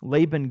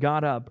 Laban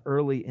got up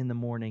early in the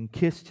morning,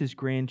 kissed his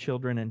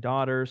grandchildren and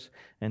daughters,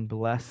 and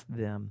blessed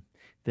them.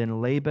 Then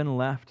Laban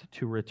left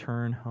to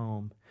return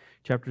home.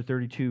 Chapter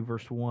 32,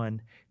 verse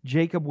 1.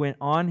 Jacob went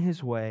on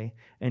his way,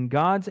 and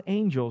God's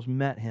angels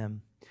met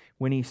him.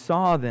 When he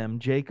saw them,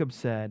 Jacob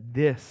said,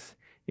 "This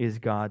is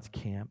God's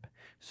camp."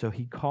 So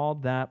he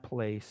called that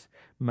place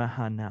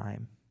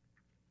Mahanaim.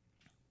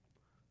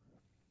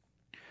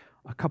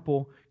 A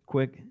couple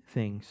quick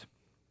things.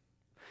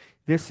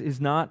 This is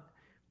not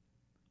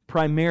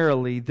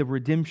primarily the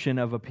redemption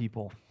of a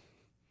people.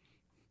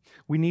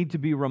 We need to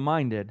be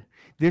reminded,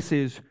 this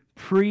is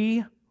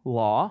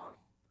pre-law,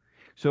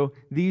 so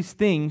these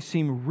things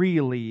seem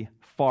really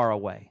far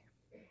away.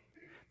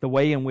 The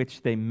way in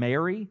which they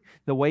marry,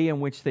 the way in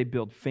which they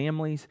build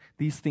families,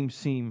 these things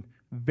seem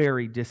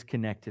very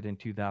disconnected in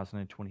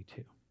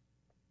 2022.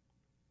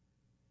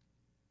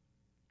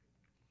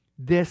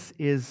 This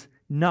is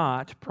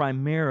not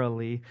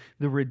primarily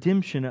the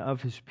redemption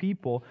of his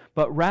people,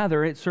 but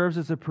rather it serves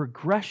as a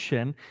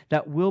progression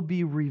that will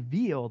be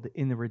revealed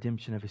in the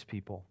redemption of his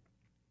people.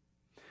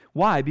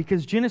 Why?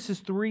 Because Genesis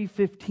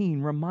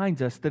 3:15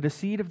 reminds us that a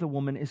seed of the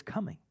woman is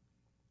coming.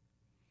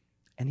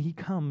 And he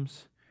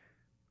comes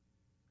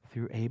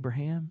through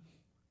Abraham,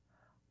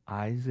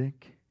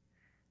 Isaac,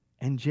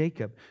 and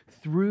Jacob,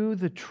 through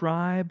the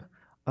tribe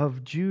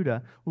of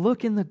Judah.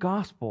 Look in the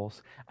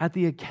Gospels at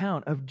the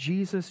account of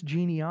Jesus'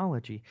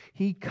 genealogy.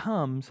 He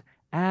comes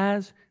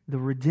as the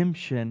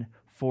redemption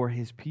for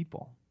his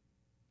people.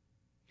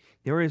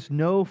 There is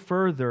no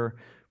further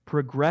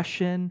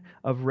progression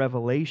of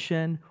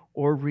revelation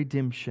or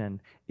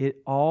redemption.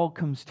 It all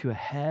comes to a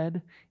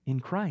head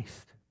in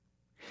Christ.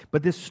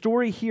 But this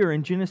story here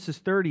in Genesis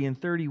 30 and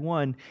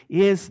 31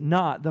 is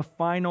not the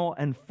final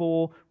and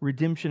full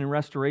redemption and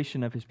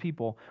restoration of his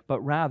people, but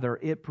rather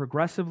it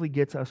progressively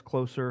gets us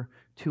closer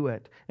to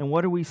it. And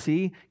what do we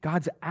see?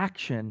 God's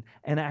action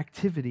and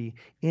activity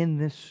in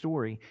this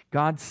story.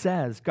 God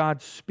says,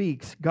 God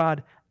speaks,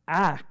 God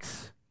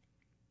acts,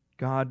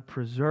 God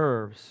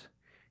preserves,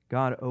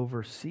 God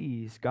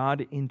oversees,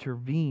 God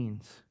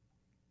intervenes.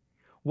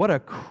 What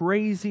a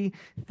crazy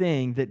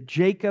thing that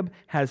Jacob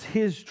has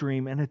his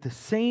dream, and at the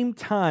same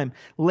time,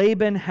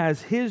 Laban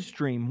has his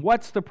dream.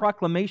 What's the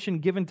proclamation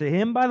given to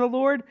him by the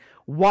Lord?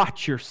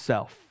 Watch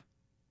yourself.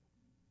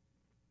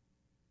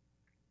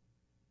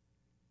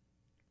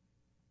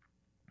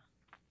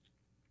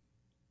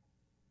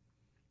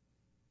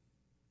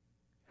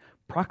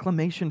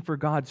 Proclamation for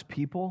God's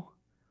people: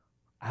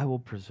 I will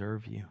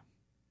preserve you.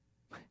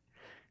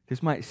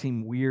 This might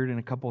seem weird in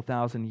a couple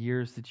thousand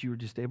years that you were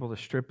just able to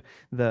strip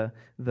the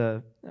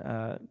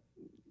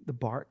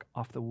bark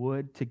off the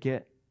wood to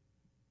get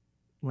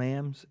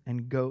lambs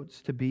and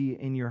goats to be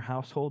in your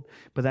household,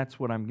 but that's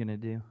what I'm going to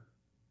do.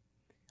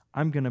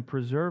 I'm going to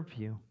preserve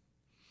you.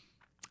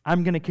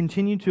 I'm going to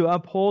continue to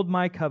uphold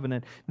my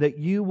covenant that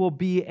you will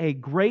be a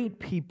great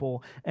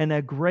people and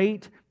a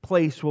great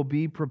place will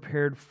be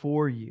prepared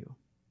for you.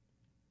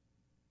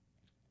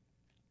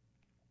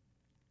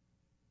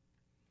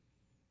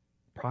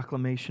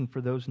 Proclamation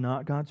for those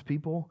not God's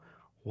people: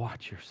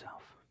 watch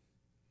yourself.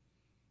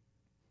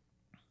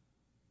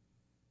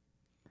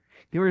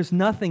 There is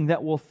nothing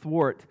that will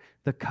thwart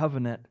the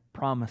covenant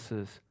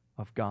promises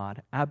of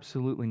God.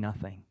 Absolutely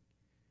nothing.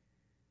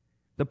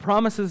 The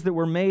promises that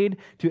were made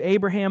to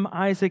Abraham,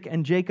 Isaac,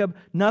 and Jacob,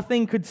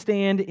 nothing could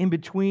stand in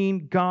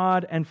between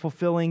God and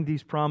fulfilling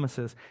these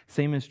promises.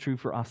 Same is true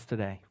for us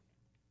today.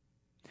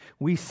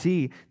 We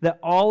see that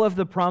all of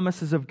the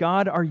promises of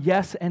God are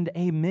yes and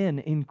amen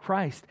in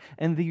Christ.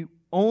 And the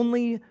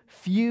only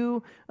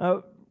few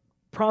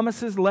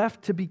promises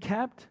left to be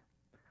kept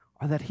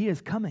are that He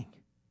is coming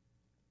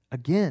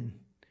again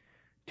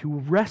to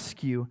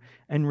rescue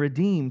and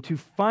redeem, to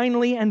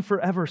finally and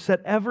forever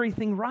set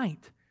everything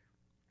right.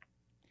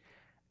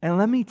 And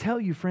let me tell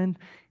you, friend,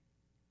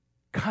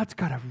 God's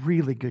got a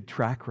really good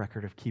track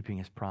record of keeping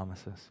His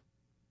promises.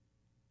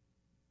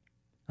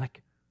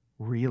 Like,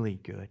 really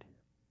good.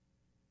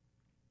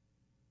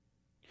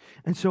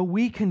 And so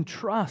we can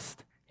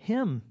trust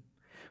Him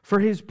for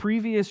His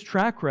previous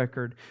track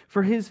record,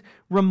 for His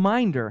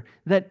reminder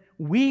that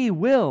we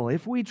will,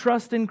 if we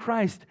trust in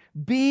Christ,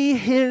 be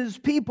His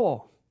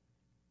people.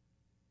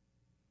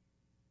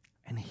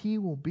 And He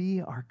will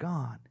be our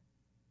God.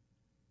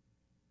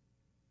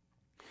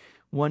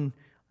 One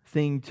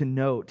thing to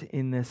note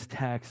in this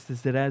text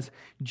is that as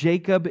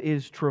Jacob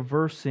is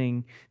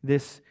traversing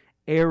this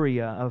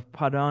area of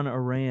Padan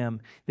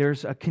Aram,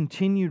 there's a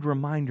continued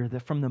reminder that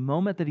from the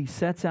moment that he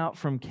sets out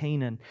from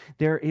Canaan,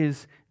 there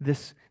is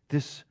this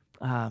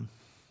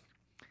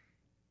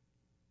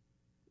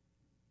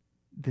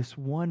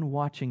one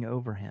watching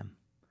over him.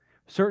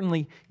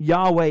 Certainly,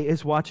 Yahweh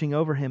is watching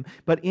over him,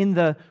 but in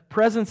the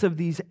presence of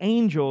these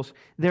angels,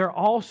 they're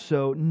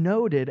also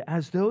noted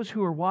as those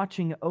who are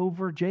watching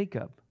over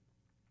Jacob,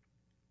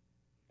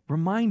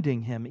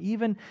 reminding him,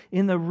 even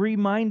in the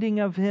reminding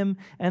of him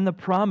and the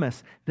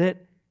promise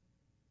that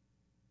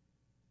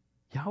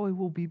Yahweh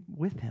will be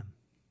with him.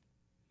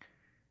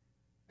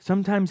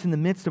 Sometimes in the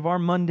midst of our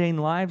mundane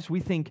lives, we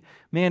think,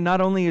 man,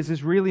 not only is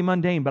this really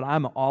mundane, but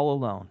I'm all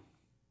alone.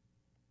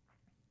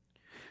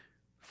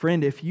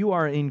 Friend, if you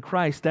are in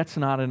Christ, that's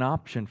not an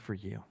option for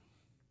you.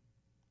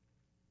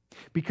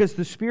 Because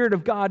the Spirit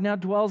of God now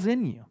dwells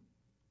in you.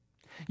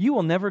 You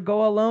will never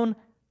go alone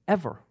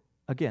ever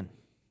again.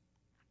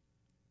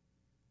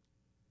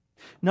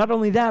 Not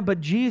only that,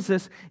 but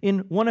Jesus, in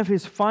one of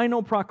His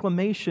final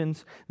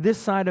proclamations this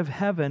side of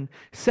heaven,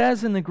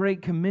 says in the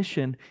Great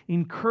Commission,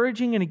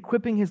 encouraging and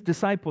equipping His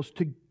disciples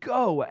to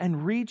go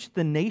and reach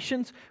the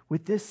nations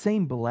with this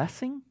same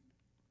blessing.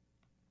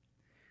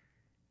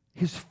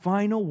 His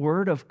final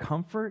word of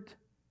comfort,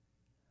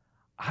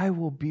 I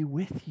will be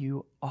with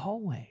you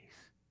always,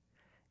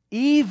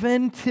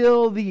 even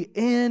till the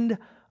end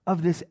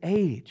of this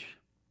age.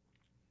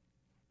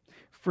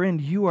 Friend,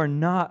 you are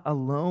not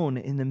alone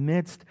in the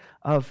midst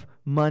of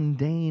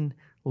mundane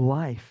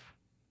life.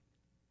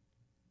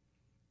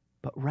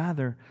 But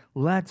rather,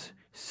 let's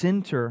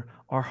center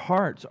our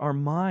hearts, our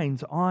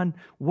minds on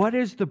what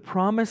is the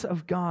promise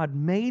of God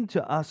made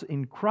to us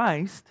in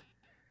Christ.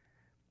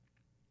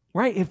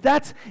 Right? If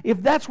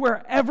that's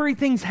where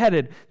everything's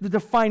headed,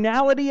 the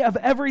finality of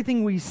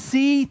everything we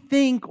see,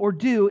 think, or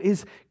do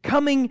is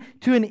coming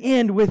to an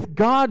end with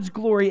God's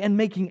glory and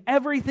making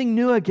everything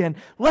new again,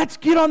 let's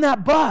get on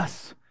that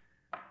bus.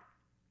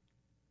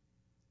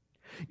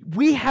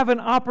 We have an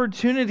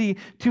opportunity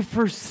to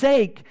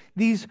forsake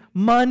these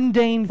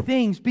mundane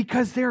things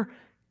because they're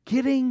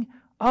getting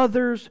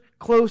others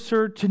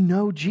closer to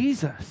know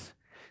Jesus.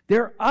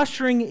 They're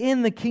ushering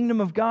in the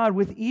kingdom of God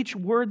with each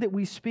word that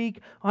we speak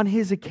on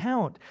His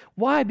account.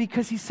 Why?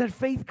 Because He said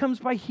faith comes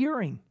by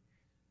hearing.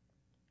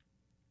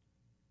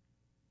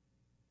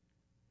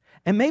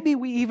 And maybe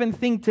we even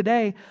think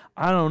today,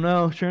 I don't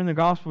know, sharing the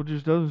gospel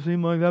just doesn't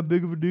seem like that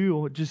big of a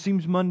deal. It just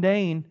seems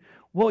mundane.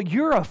 Well,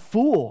 you're a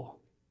fool.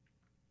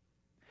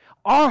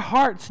 Our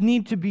hearts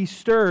need to be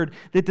stirred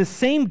that the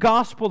same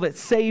gospel that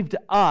saved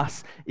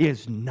us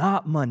is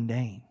not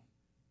mundane.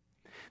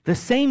 The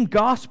same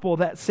gospel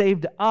that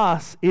saved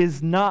us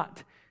is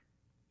not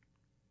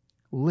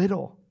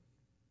little.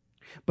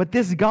 But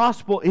this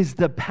gospel is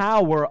the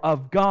power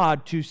of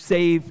God to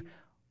save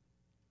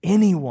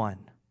anyone.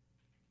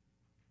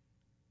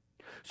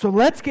 So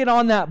let's get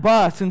on that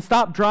bus and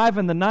stop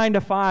driving the 9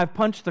 to 5,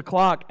 punch the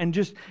clock, and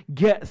just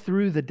get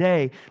through the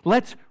day.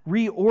 Let's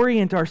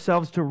reorient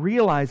ourselves to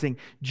realizing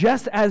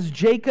just as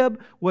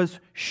Jacob was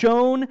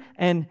shown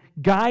and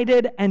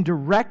guided and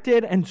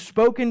directed and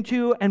spoken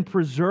to and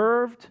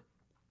preserved,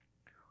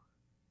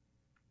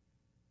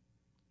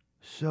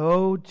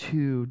 so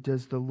too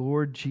does the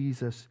Lord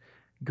Jesus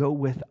go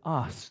with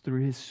us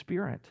through His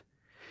Spirit,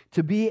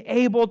 to be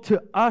able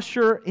to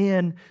usher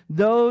in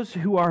those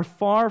who are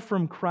far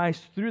from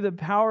Christ through the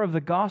power of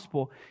the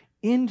gospel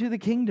into the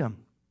kingdom.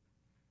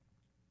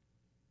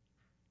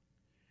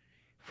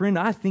 Friend,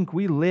 I think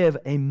we live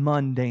a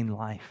mundane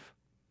life.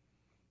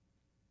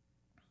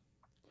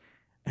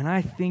 And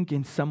I think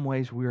in some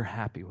ways we're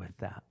happy with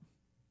that.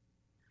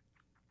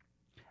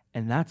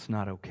 And that's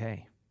not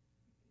okay.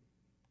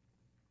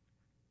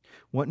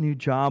 What new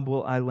job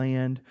will I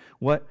land?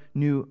 What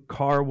new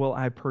car will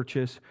I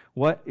purchase?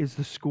 What is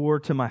the score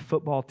to my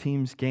football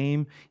team's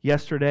game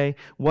yesterday?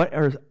 What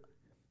are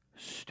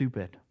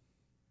stupid?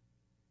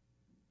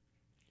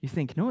 You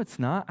think, no, it's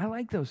not. I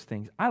like those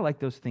things. I like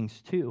those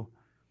things too.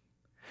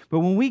 But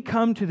when we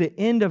come to the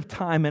end of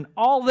time and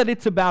all that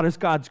it's about is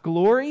God's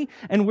glory,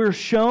 and we're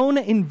shown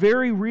in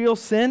very real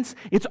sense,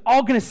 it's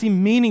all going to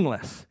seem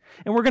meaningless.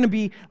 And we're going to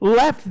be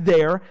left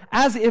there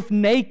as if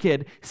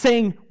naked,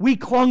 saying we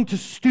clung to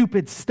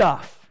stupid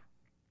stuff.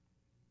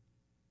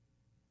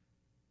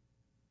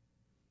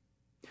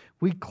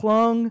 We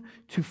clung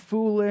to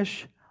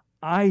foolish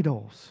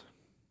idols.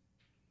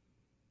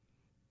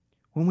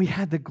 when we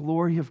had the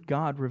glory of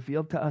God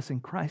revealed to us in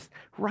Christ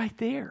right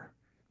there.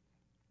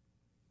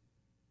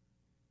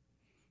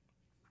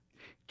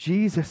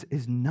 Jesus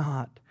is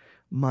not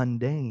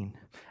mundane,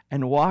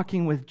 and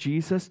walking with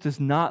Jesus does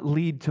not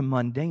lead to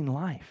mundane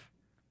life.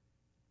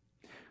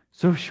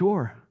 So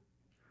sure,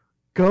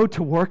 go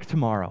to work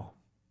tomorrow.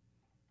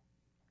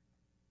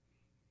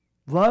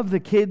 Love the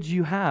kids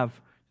you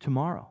have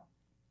tomorrow.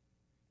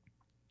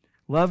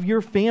 Love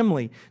your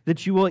family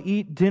that you will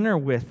eat dinner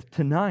with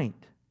tonight.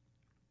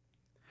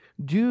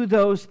 Do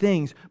those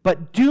things,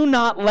 but do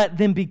not let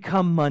them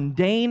become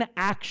mundane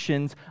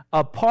actions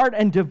apart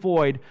and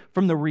devoid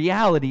from the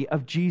reality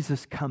of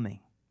Jesus coming.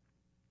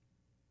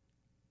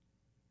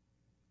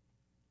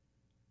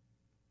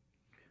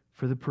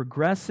 For the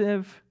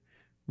progressive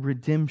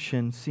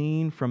redemption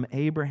seen from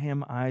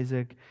Abraham,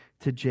 Isaac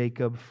to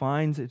Jacob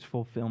finds its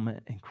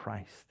fulfillment in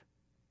Christ.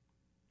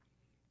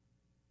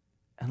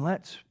 And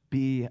let's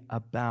be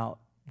about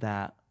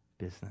that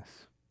business.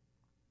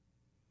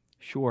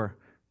 Sure,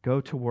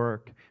 go to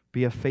work,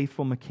 be a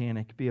faithful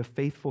mechanic, be a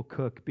faithful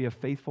cook, be a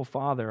faithful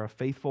father, a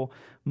faithful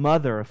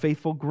mother, a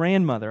faithful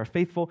grandmother, a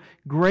faithful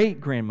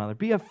great-grandmother.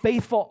 Be a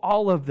faithful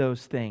all of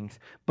those things,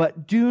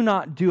 but do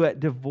not do it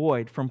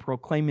devoid from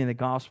proclaiming the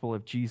gospel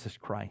of Jesus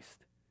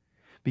Christ.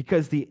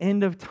 Because the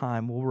end of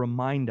time will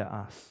remind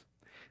us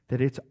that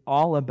it's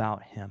all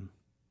about Him.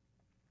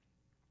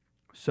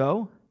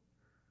 So,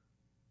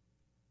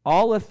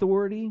 all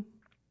authority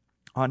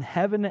on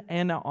heaven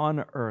and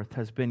on earth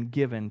has been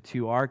given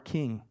to our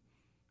King.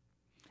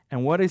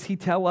 And what does He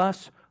tell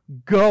us?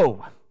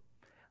 Go,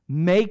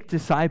 make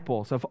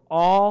disciples of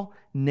all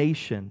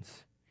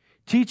nations,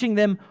 teaching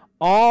them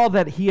all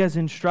that He has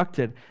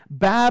instructed,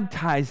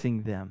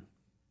 baptizing them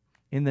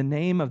in the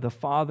name of the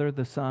Father,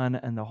 the Son,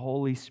 and the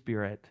Holy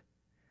Spirit.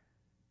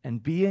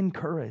 And be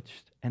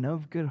encouraged and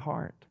of good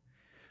heart,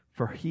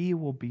 for He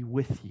will be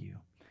with you,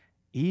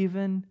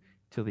 even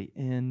till the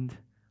end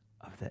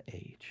of the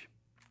age.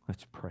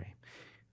 Let's pray.